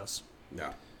success.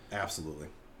 Yeah, absolutely.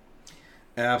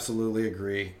 Absolutely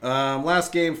agree.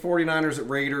 Last game, 49ers at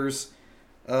Raiders.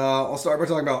 I'll start by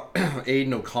talking about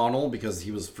Aiden O'Connell because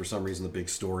he was, for some reason, the big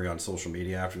story on social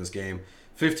media after this game.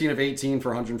 15 of 18 for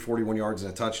 141 yards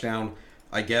and a touchdown.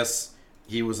 I guess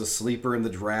he was a sleeper in the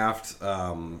draft.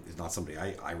 He's not somebody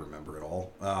I remember at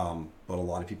all. But a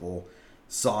lot of people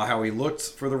saw how he looked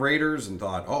for the Raiders and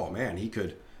thought, oh, man,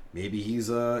 maybe he's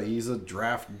a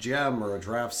draft gem or a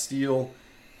draft steal.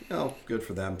 You know, good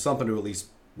for them. Something to at least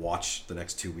watch the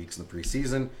next 2 weeks in the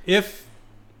preseason. If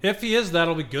he is,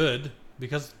 that'll be good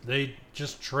because they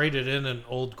just traded in an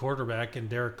old quarterback in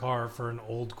Derek Carr for an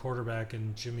old quarterback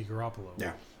in Jimmy Garoppolo.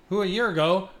 Yeah. Who a year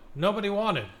ago nobody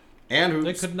wanted. And who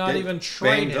they could not even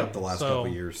trade banged him up the last couple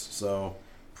of years. So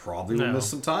probably will miss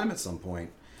some time at some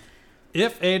point.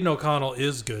 If Aiden O'Connell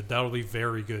is good, that'll be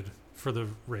very good for the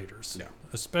Raiders. Yeah.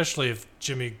 Especially if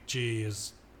Jimmy G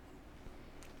is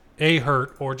A,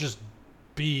 hurt, or just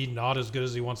B, not as good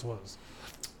as he once was.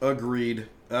 Agreed.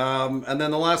 And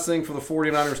then the last thing for the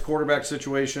 49ers quarterback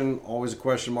situation, always a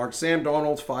question mark. Sam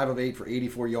Darnold, 5 of 8 for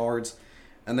 84 yards.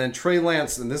 And then Trey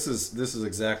Lance, and this is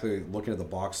exactly looking at the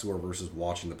box score versus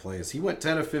watching the plays. He went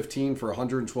 10 of 15 for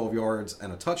 112 yards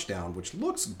and a touchdown, which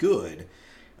looks good.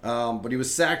 But he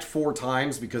was sacked 4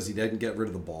 times because he didn't get rid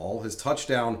of the ball. His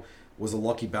touchdown was a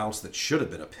lucky bounce that should have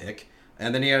been a pick.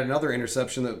 And then he had another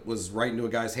interception that was right into a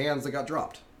guy's hands that got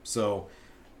dropped. So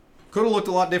could have looked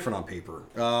a lot different on paper.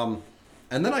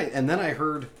 And then I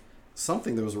heard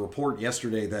something. There was a report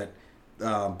yesterday that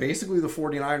basically the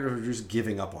 49ers are just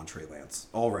giving up on Trey Lance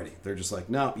already. They're just like,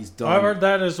 no, he's done. I heard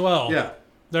that as well. Yeah.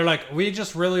 They're like, we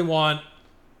just really want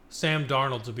Sam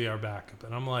Darnold to be our backup.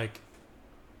 And I'm like,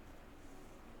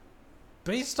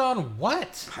 based on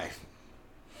what?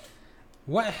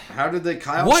 What? How did they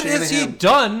Kyle What Shanahan... has he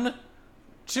done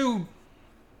to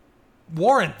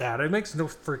warrant that? It makes no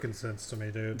freaking sense to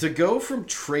me, dude. To go from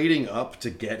trading up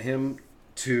to get him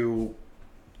to...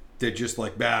 They're just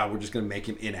like, we're just going to make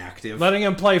him inactive. Letting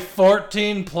him play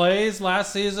 14 plays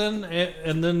last season,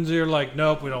 and then you're like,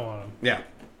 nope, we don't want him. Yeah.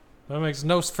 That makes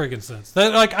no freaking sense.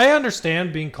 Like, I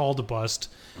understand being called a bust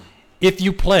if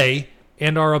you play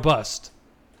and are a bust.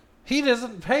 He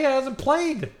hasn't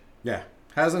played. Yeah.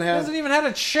 Hasn't even had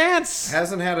a chance.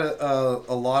 Hasn't had a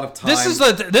lot of time.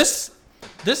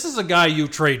 This is a guy you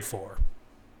trade for.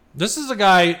 This is a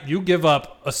guy you give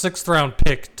up a 6th round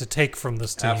pick to take from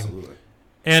this team. Absolutely.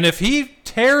 And if he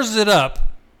tears it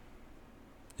up,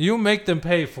 you make them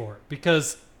pay for it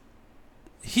because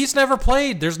he's never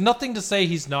played. There's nothing to say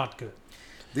he's not good.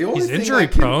 The only he's thing injury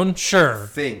prone, sure.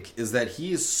 Think is that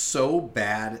he is so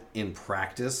bad in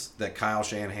practice that Kyle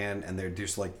Shanahan and they're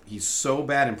just like he's so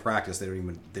bad in practice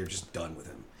they're just done with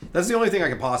him. That's the only thing I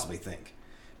can possibly think.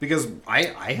 Because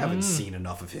I haven't seen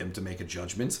enough of him to make a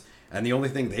judgment, and the only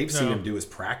thing they've seen him do is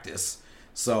practice.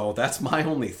 So that's my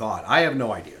only thought. I have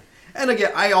no idea. And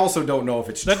again, I also don't know if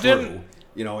it's true.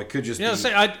 You know, it could just be...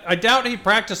 I doubt he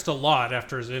practiced a lot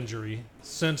after his injury,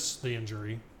 since the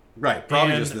injury. Right,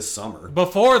 probably just this summer.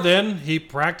 Before then, he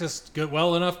practiced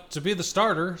well enough to be the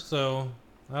starter, so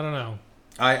I don't know.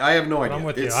 I have no idea. I'm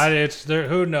with you.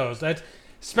 Who knows? That's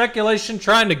speculation,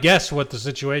 trying to guess what the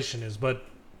situation is, but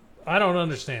I don't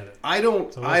understand it. I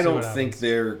don't think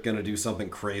they're going to do something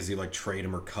crazy like trade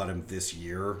him or cut him this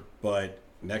year, but...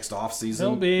 Next offseason,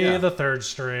 he'll be the 3rd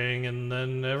string, and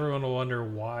then everyone will wonder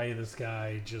why this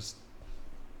guy just...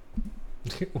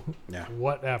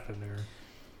 What happened there?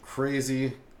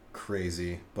 Crazy.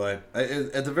 But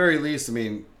at the very least, I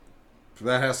mean,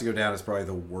 that has to go down as probably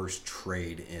the worst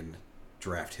trade in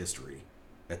draft history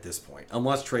at this point.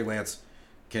 Unless Trey Lance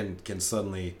can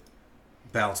suddenly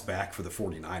bounce back for the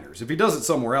 49ers. If he does it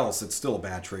somewhere else, it's still a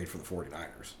bad trade for the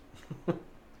 49ers.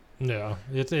 Yeah,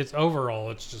 it's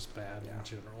overall, it's just bad in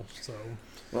general. So,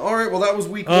 well, all right. Well, that was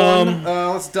week 1.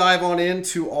 Let's dive on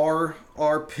into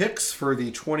our picks for the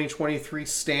 2023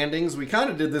 standings. We kind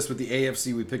of did this with the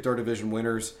AFC. We picked our division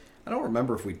winners. I don't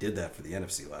remember if we did that for the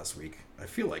NFC last week. I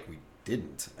feel like we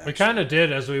didn't. Actually. We kind of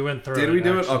did as we went through. Did we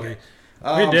do it? Okay.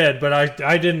 We did, but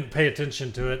I didn't pay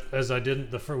attention to it as I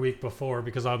didn't the week before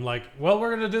because I'm like, well,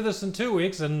 we're going to do this in 2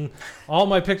 weeks, and all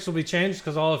my picks will be changed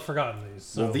because I'll have forgotten these.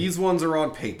 So. Well, these ones are on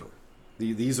paper.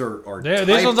 These are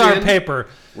these ones are on paper.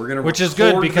 We're going to which is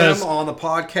good because them on the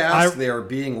podcast. They are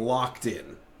being locked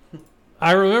in.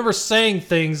 I remember saying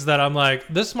things that I'm like,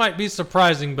 this might be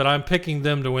surprising, but I'm picking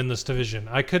them to win this division.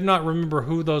 I could not remember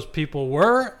who those people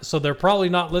were, so they're probably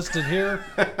not listed here.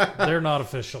 They're not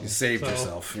official. You saved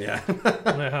yourself, yeah.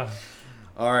 Yeah.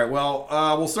 All right, well,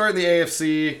 we'll start in the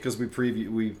AFC because we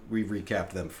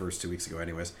recapped them first 2 weeks ago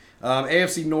anyways.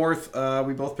 AFC North,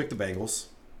 we both picked the Bengals.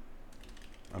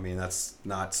 I mean, that's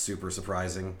not super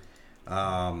surprising.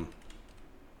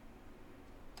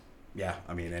 Yeah,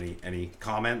 I mean, any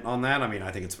comment on that? I mean,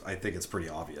 I think it's pretty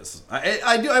obvious.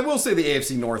 I will say the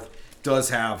AFC North does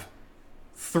have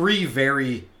 3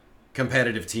 very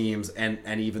competitive teams, and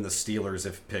even the Steelers,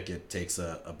 if Pickett takes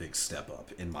a big step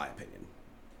up, in my opinion.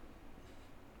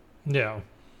 Yeah.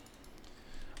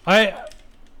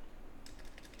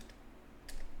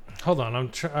 Hold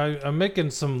on, I'm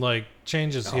making some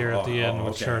changes here at the end,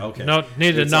 which are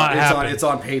need to not happen. It's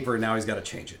on paper, and now he's got to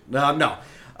change it. No.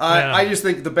 I just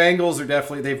think the Bengals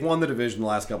are they've won the division the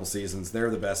last couple seasons. They're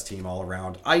the best team all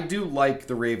around. I do like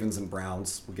the Ravens and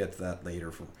Browns. We'll get to that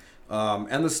later.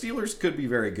 And the Steelers could be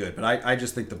very good, but I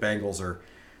just think the Bengals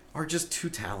are just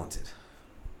too talented.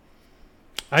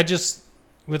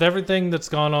 With everything that's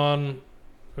gone on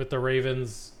with the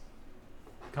Ravens,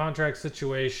 contract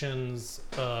situations,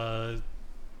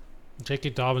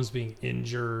 J.K. Dobbins being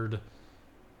injured,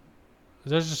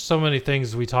 there's just so many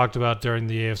things we talked about during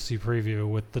the AFC preview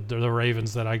with the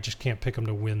Ravens that I just can't pick them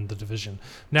to win the division.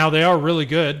 Now, they are really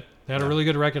good. They had a really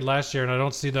good record last year, and I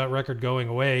don't see that record going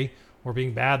away or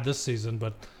being bad this season,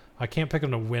 but I can't pick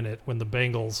them to win it when the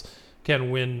Bengals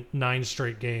can win 9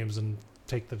 straight games and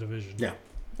take the division. Yeah,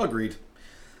 agreed.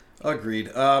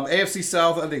 AFC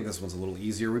South, I think this one's a little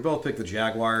easier. We both picked the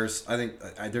Jaguars. I think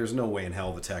there's no way in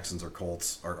hell the Texans or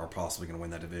Colts are possibly going to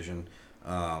win that division.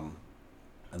 And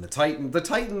the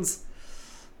Titans,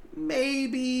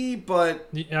 maybe, but...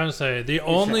 I'm going to say, the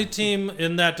only team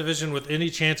in that division with any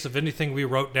chance of anything we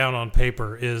wrote down on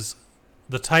paper is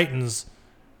the Titans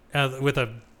with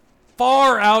a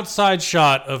far outside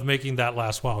shot of making that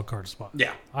last wild card spot.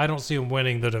 Yeah. I don't see them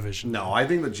winning the division. No, I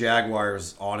think the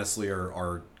Jaguars, honestly,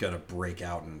 are going to break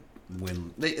out and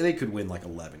win. They could win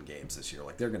 11 games this year.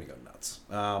 They're going to go nuts.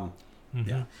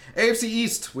 Yeah. AFC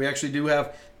East, we actually do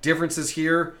have differences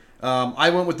here. I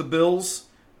went with the Bills,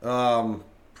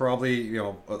 probably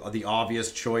the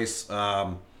obvious choice.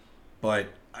 But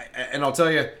I'll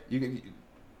tell you,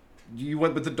 you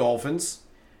went with the Dolphins.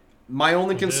 My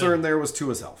only concern there was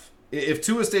Tua's health. If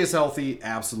Tua stays healthy,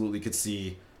 absolutely could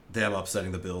see them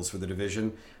upsetting the Bills for the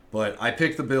division. But I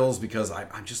picked the Bills because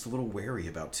I'm just a little wary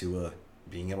about Tua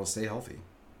being able to stay healthy.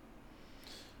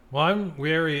 Well, I'm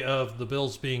wary of the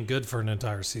Bills being good for an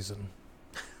entire season,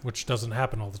 which doesn't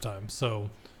happen all the time. So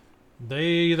they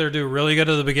either do really good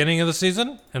at the beginning of the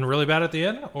season and really bad at the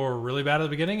end, or really bad at the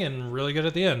beginning and really good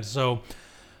at the end. So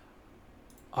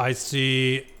I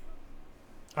see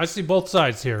both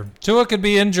sides here. Tua could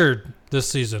be injured this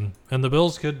season, and the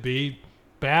Bills could be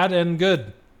bad and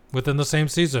good within the same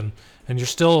season, and you're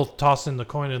still tossing the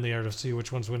coin in the air to see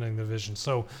which one's winning the division.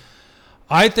 So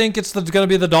I think it's going to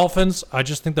be the Dolphins. I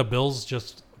just think the Bills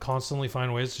just constantly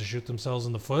find ways to shoot themselves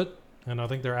in the foot, and I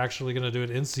think they're actually going to do it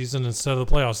in season instead of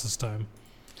the playoffs this time.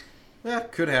 Yeah,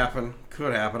 could happen.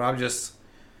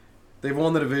 They've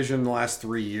won the division the last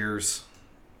 3 years.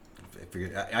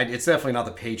 It's definitely not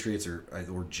the Patriots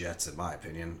or Jets, in my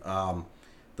opinion.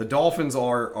 The Dolphins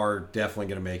are definitely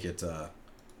going to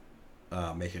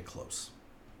make it close.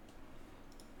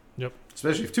 Yep.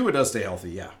 Especially if Tua does stay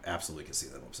healthy, yeah, absolutely can see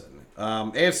them upsetting it.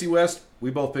 AFC West,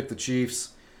 we both picked the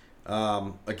Chiefs.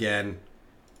 Again,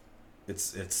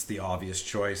 it's the obvious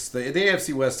choice. The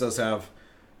AFC West does have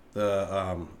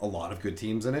a lot of good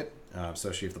teams in it,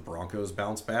 especially if the Broncos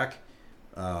bounce back.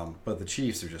 But the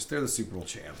Chiefs they're the Super Bowl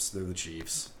champs. They're the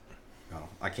Chiefs.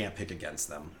 I can't pick against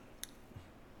them.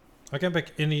 I can't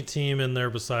pick any team in there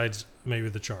besides maybe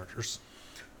the Chargers.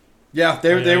 Yeah,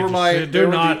 they were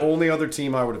the only other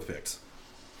team I would have picked.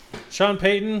 Sean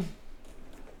Payton,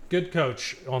 good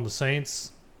coach on the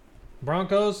Saints.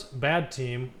 Broncos, bad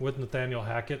team with Nathaniel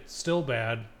Hackett, still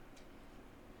bad.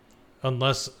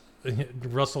 Unless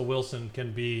Russell Wilson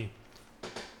can be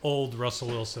old Russell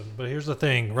Wilson. But here's the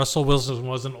thing. Russell Wilson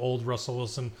wasn't old Russell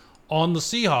Wilson on the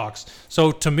Seahawks.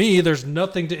 So to me, there's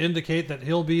nothing to indicate that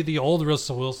he'll be the old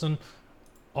Russell Wilson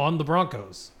on the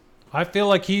Broncos. I feel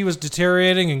like he was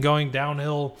deteriorating and going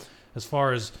downhill as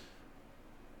far as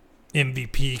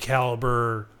MVP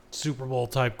caliber, Super Bowl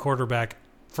type quarterback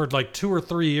for 2 or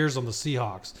 3 years on the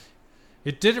Seahawks.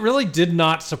 It really did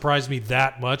not surprise me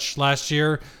that much last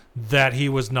year that he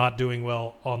was not doing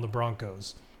well on the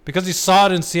Broncos. because he saw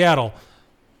it in Seattle.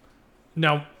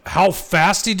 Now, how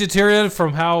fast he deteriorated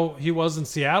from how he was in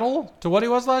Seattle to what he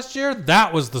was last year,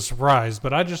 that was the surprise.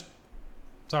 But I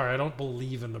don't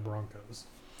believe in the Broncos.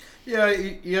 Yeah,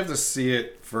 you have to see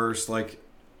it first.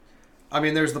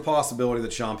 There's the possibility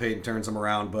that Sean Payton turns them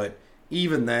around, but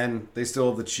even then, they still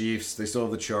have the Chiefs, they still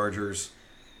have the Chargers,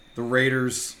 the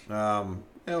Raiders.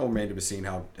 It'll remain to be seen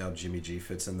how Jimmy G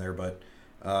fits in there, but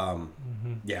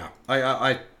yeah,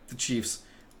 the Chiefs.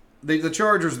 The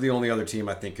Chargers are the only other team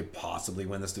I think could possibly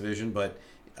win this division, but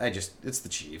it's the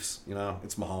Chiefs.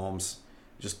 It's Mahomes.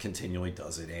 Just continually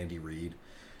does it. Andy Reid.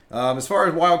 As far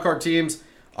as wildcard teams,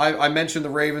 I mentioned the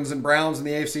Ravens and Browns in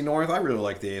the AFC North. I really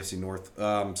like the AFC North,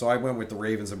 so I went with the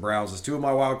Ravens and Browns as two of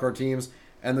my wildcard teams,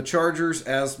 and the Chargers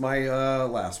as my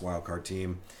last wildcard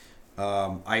team.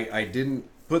 I didn't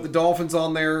put the Dolphins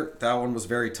on there. That one was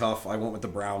very tough. I went with the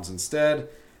Browns instead,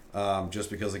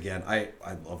 just because, again, I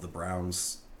love the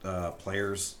Browns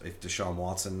players. If Deshaun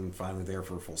Watson finally there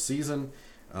for a full season,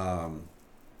 and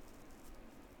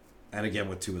again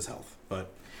with Tua's health,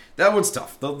 but that one's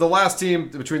tough. The last team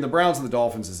between the Browns and the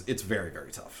Dolphins it's very,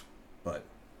 very tough. But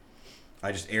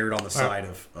I just erred on the side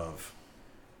of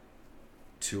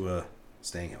Tua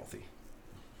staying healthy.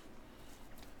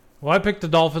 Well, I picked the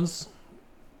Dolphins,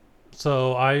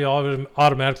 so I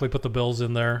automatically put the Bills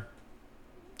in there.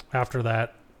 After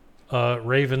that,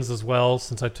 Ravens as well,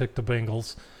 since I took the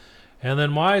Bengals. And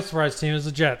then my surprise team is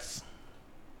the Jets.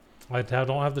 I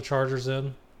don't have the Chargers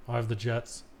in. I have the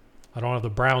Jets. I don't have the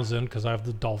Browns in because I have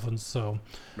the Dolphins. So,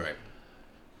 right.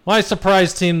 My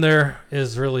surprise team there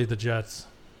is really the Jets.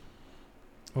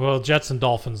 Well, Jets and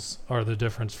Dolphins are the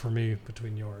difference for me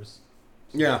between yours.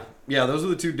 Yeah, those are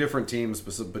the two different teams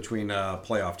between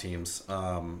playoff teams,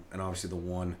 and obviously the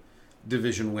one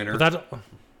division winner. But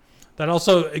that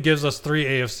also gives us 3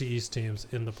 AFC East teams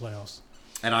in the playoffs.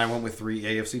 And I went with 3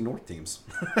 AFC North teams.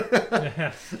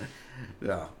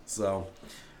 Yeah, so...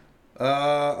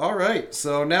 all right,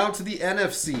 so now to the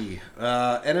NFC.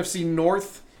 NFC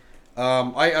North.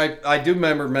 I do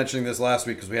remember mentioning this last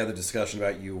week because we had the discussion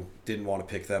about you didn't want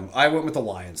to pick them. I went with the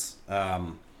Lions.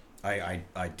 I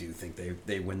do think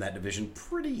they win that division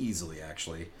pretty easily,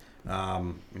 actually.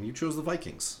 And you chose the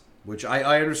Vikings, which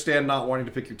I understand not wanting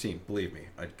to pick your team. Believe me,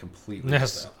 I completely get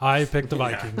that. I picked the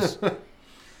Vikings.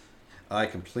 I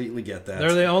completely get that.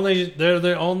 They're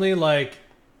the only like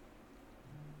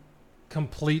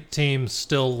complete team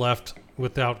still left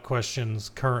without questions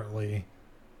currently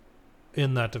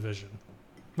in that division.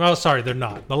 Well, sorry, they're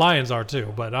not. The Lions are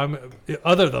too, but I'm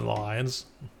other than the Lions,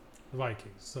 the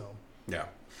Vikings. So yeah,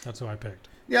 that's who I picked.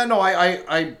 Yeah, no,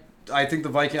 I think the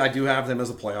Vikings. I do have them as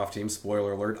a playoff team.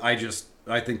 Spoiler alert.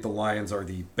 I think the Lions are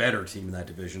the better team in that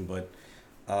division, but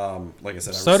like I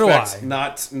said, so do I.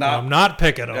 Not. I'm not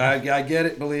picking them. I get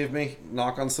it. Believe me.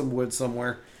 Knock on some wood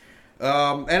somewhere.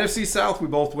 NFC South, we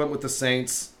both went with the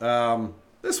Saints.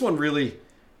 This one really,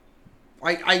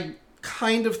 I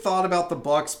kind of thought about the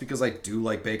Bucs because I do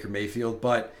like Baker Mayfield,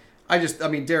 but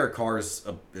Derek Carr's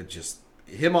just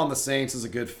him on the Saints is a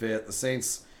good fit. The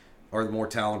Saints are the more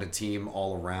talented team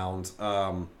all around.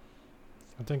 I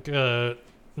think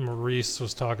Maurice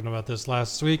was talking about this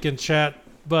last week in chat,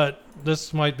 but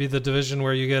this might be the division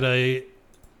where you get a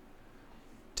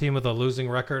team with a losing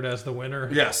record as the winner.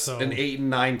 Yes, so an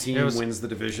 8-9 team wins the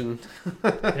division.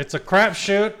 It's a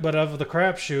crapshoot, but of the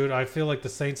crapshoot, I feel like the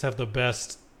Saints have the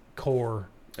best core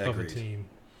of a team.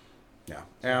 Yeah,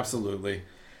 absolutely.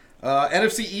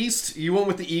 NFC East, you went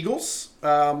with the Eagles.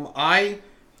 I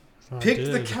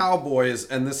picked the Cowboys,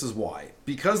 and this is why.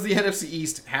 Because the NFC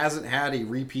East hasn't had a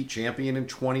repeat champion in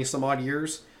 20-some-odd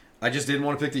years, I just didn't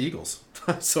want to pick the Eagles.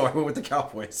 So I went with the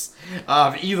Cowboys.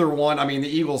 Either one, the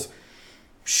Eagles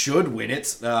should win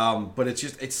it, but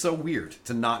it's so weird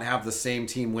to not have the same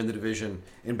team win the division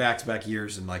in back-to-back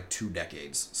years in like 2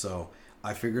 decades. So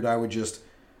I figured I would just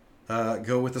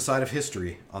go with the side of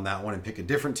history on that one and pick a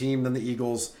different team than the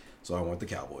Eagles. So I went with the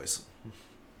Cowboys.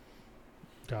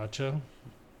 Gotcha.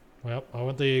 Well, I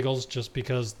went the Eagles just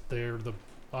because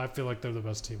I feel like they're the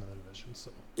best team in the division. So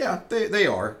yeah, they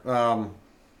are.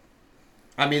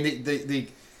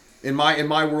 In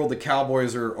my world, the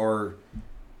Cowboys are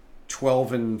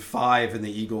 12-5, and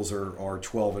the Eagles are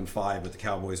 12-5, but the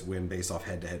Cowboys win based off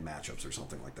head-to-head matchups or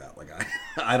something like that. Like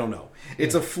I don't know.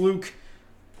 It's a fluke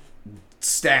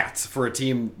stat for a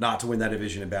team not to win that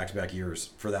division in back-to-back years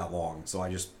for that long. So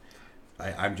I'm just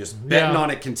betting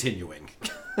on it continuing.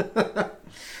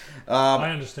 I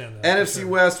understand that. NFC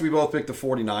West, we both picked the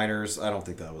 49ers. I don't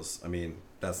think that was...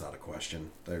 that's not a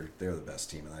question. They're the best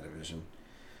team in that division.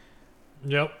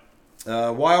 Yep.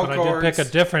 Wild but cards. I did pick a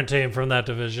different team from that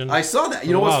division. I saw that.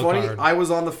 You know what's funny? Card. I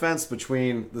was on the fence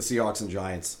between the Seahawks and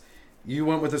Giants. You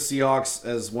went with the Seahawks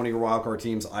as one of your wild card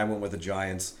teams. I went with the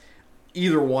Giants.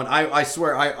 Either one. I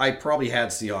swear, I probably had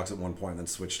Seahawks at one point and then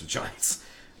switched to Giants.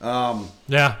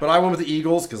 Yeah. But I went with the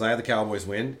Eagles because I had the Cowboys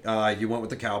win. You went with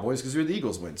the Cowboys because you had the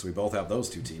Eagles win. So we both have those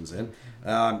two teams in.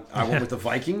 I went with the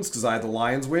Vikings because I had the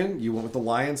Lions win. You went with the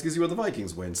Lions because you had the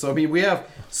Vikings win. So, I mean, we have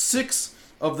 6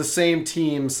 of the same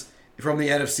teams from the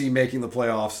NFC making the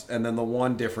playoffs, and then the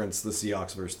one difference, the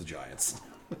Seahawks versus the Giants.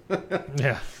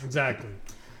 Yeah, exactly.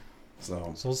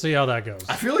 So we'll see how that goes.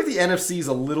 I feel like the NFC is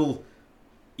a little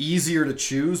easier to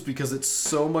choose because it's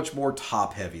so much more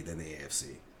top-heavy than the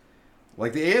AFC.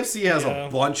 Like, the AFC has a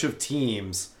bunch of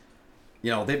teams.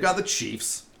 You know, they've got the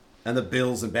Chiefs and the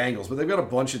Bills and Bengals, but they've got a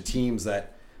bunch of teams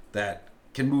that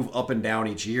can move up and down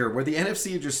each year, where the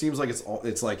NFC just seems like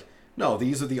it's like, no,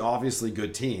 these are the obviously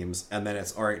good teams, and then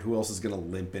it's, all right, who else is going to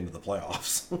limp into the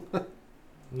playoffs?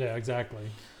 Yeah, exactly.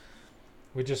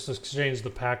 We just exchanged the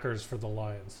Packers for the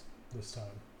Lions this time.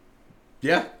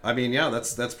 Yeah, I mean, yeah,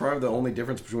 that's probably the only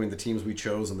difference between the teams we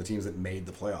chose and the teams that made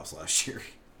the playoffs last year.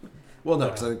 Well, no,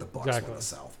 because I think the Bucs won the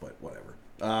South, but whatever.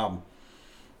 All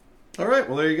right,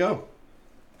 well, there you go.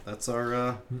 That's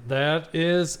our... that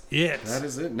is it. That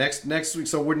is it. Next week.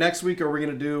 So next week, are we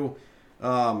going to do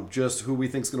just who we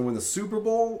think is going to win the Super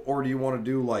Bowl, or do you want to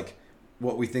do like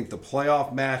what we think the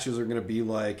playoff matches are going to be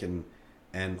like, and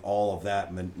all of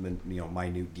that,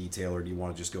 minute detail, or do you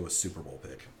want to just go with Super Bowl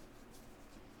pick?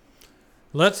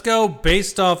 Let's go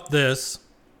based off this.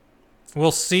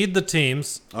 We'll seed the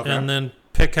teams and then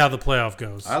pick how the playoff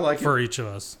goes. I like for it. each of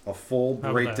us. A full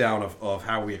breakdown of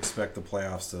how we expect the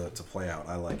playoffs to play out.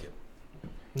 I like it.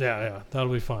 Yeah,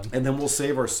 that'll be fun. And then we'll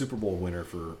save our Super Bowl winner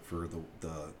for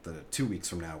the 2 weeks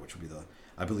from now, which will be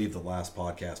I believe the last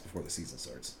podcast before the season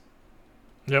starts.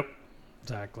 Yep,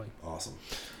 exactly. Awesome.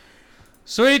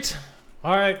 Sweet.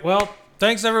 All right. Well,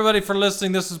 thanks everybody for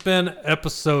listening. This has been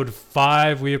episode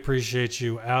 5. We appreciate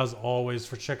you as always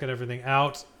for checking everything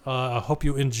out. I hope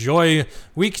you enjoy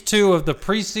week 2 of the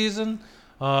preseason.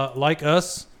 Like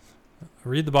us,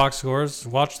 read the box scores,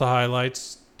 watch the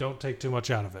highlights. Don't take too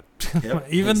much out of it. Yep,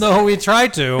 even though we try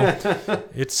to,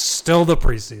 it's still the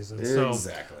preseason.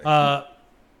 Exactly. So,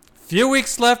 few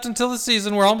weeks left until the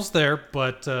season. We're almost there,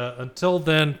 but until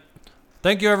then,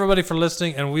 thank you everybody for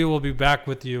listening, and we will be back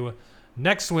with you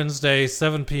next Wednesday,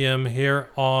 7 p.m.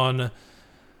 here on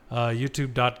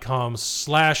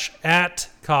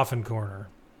youtube.com/@Coffin Corner.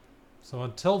 So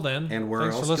until then, and where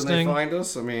thanks else for listening. can they find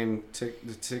us? I mean,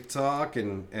 TikTok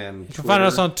and you can find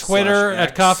us on Twitter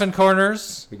at Coffin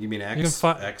Corners. You mean X? You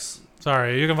can X.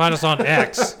 Sorry, you can find us on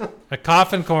X at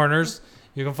Coffin Corners.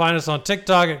 You can find us on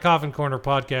TikTok at Coffin Corner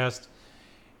Podcast.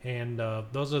 And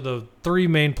those are the 3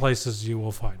 main places you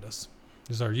will find us.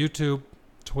 These are YouTube,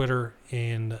 Twitter,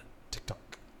 and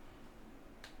TikTok.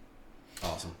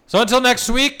 Awesome. So until next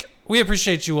week, we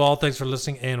appreciate you all. Thanks for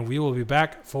listening, and we will be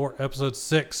back for episode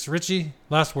 6. Richie,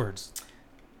 last words.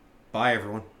 Bye,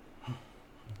 everyone.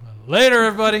 Later,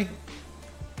 everybody.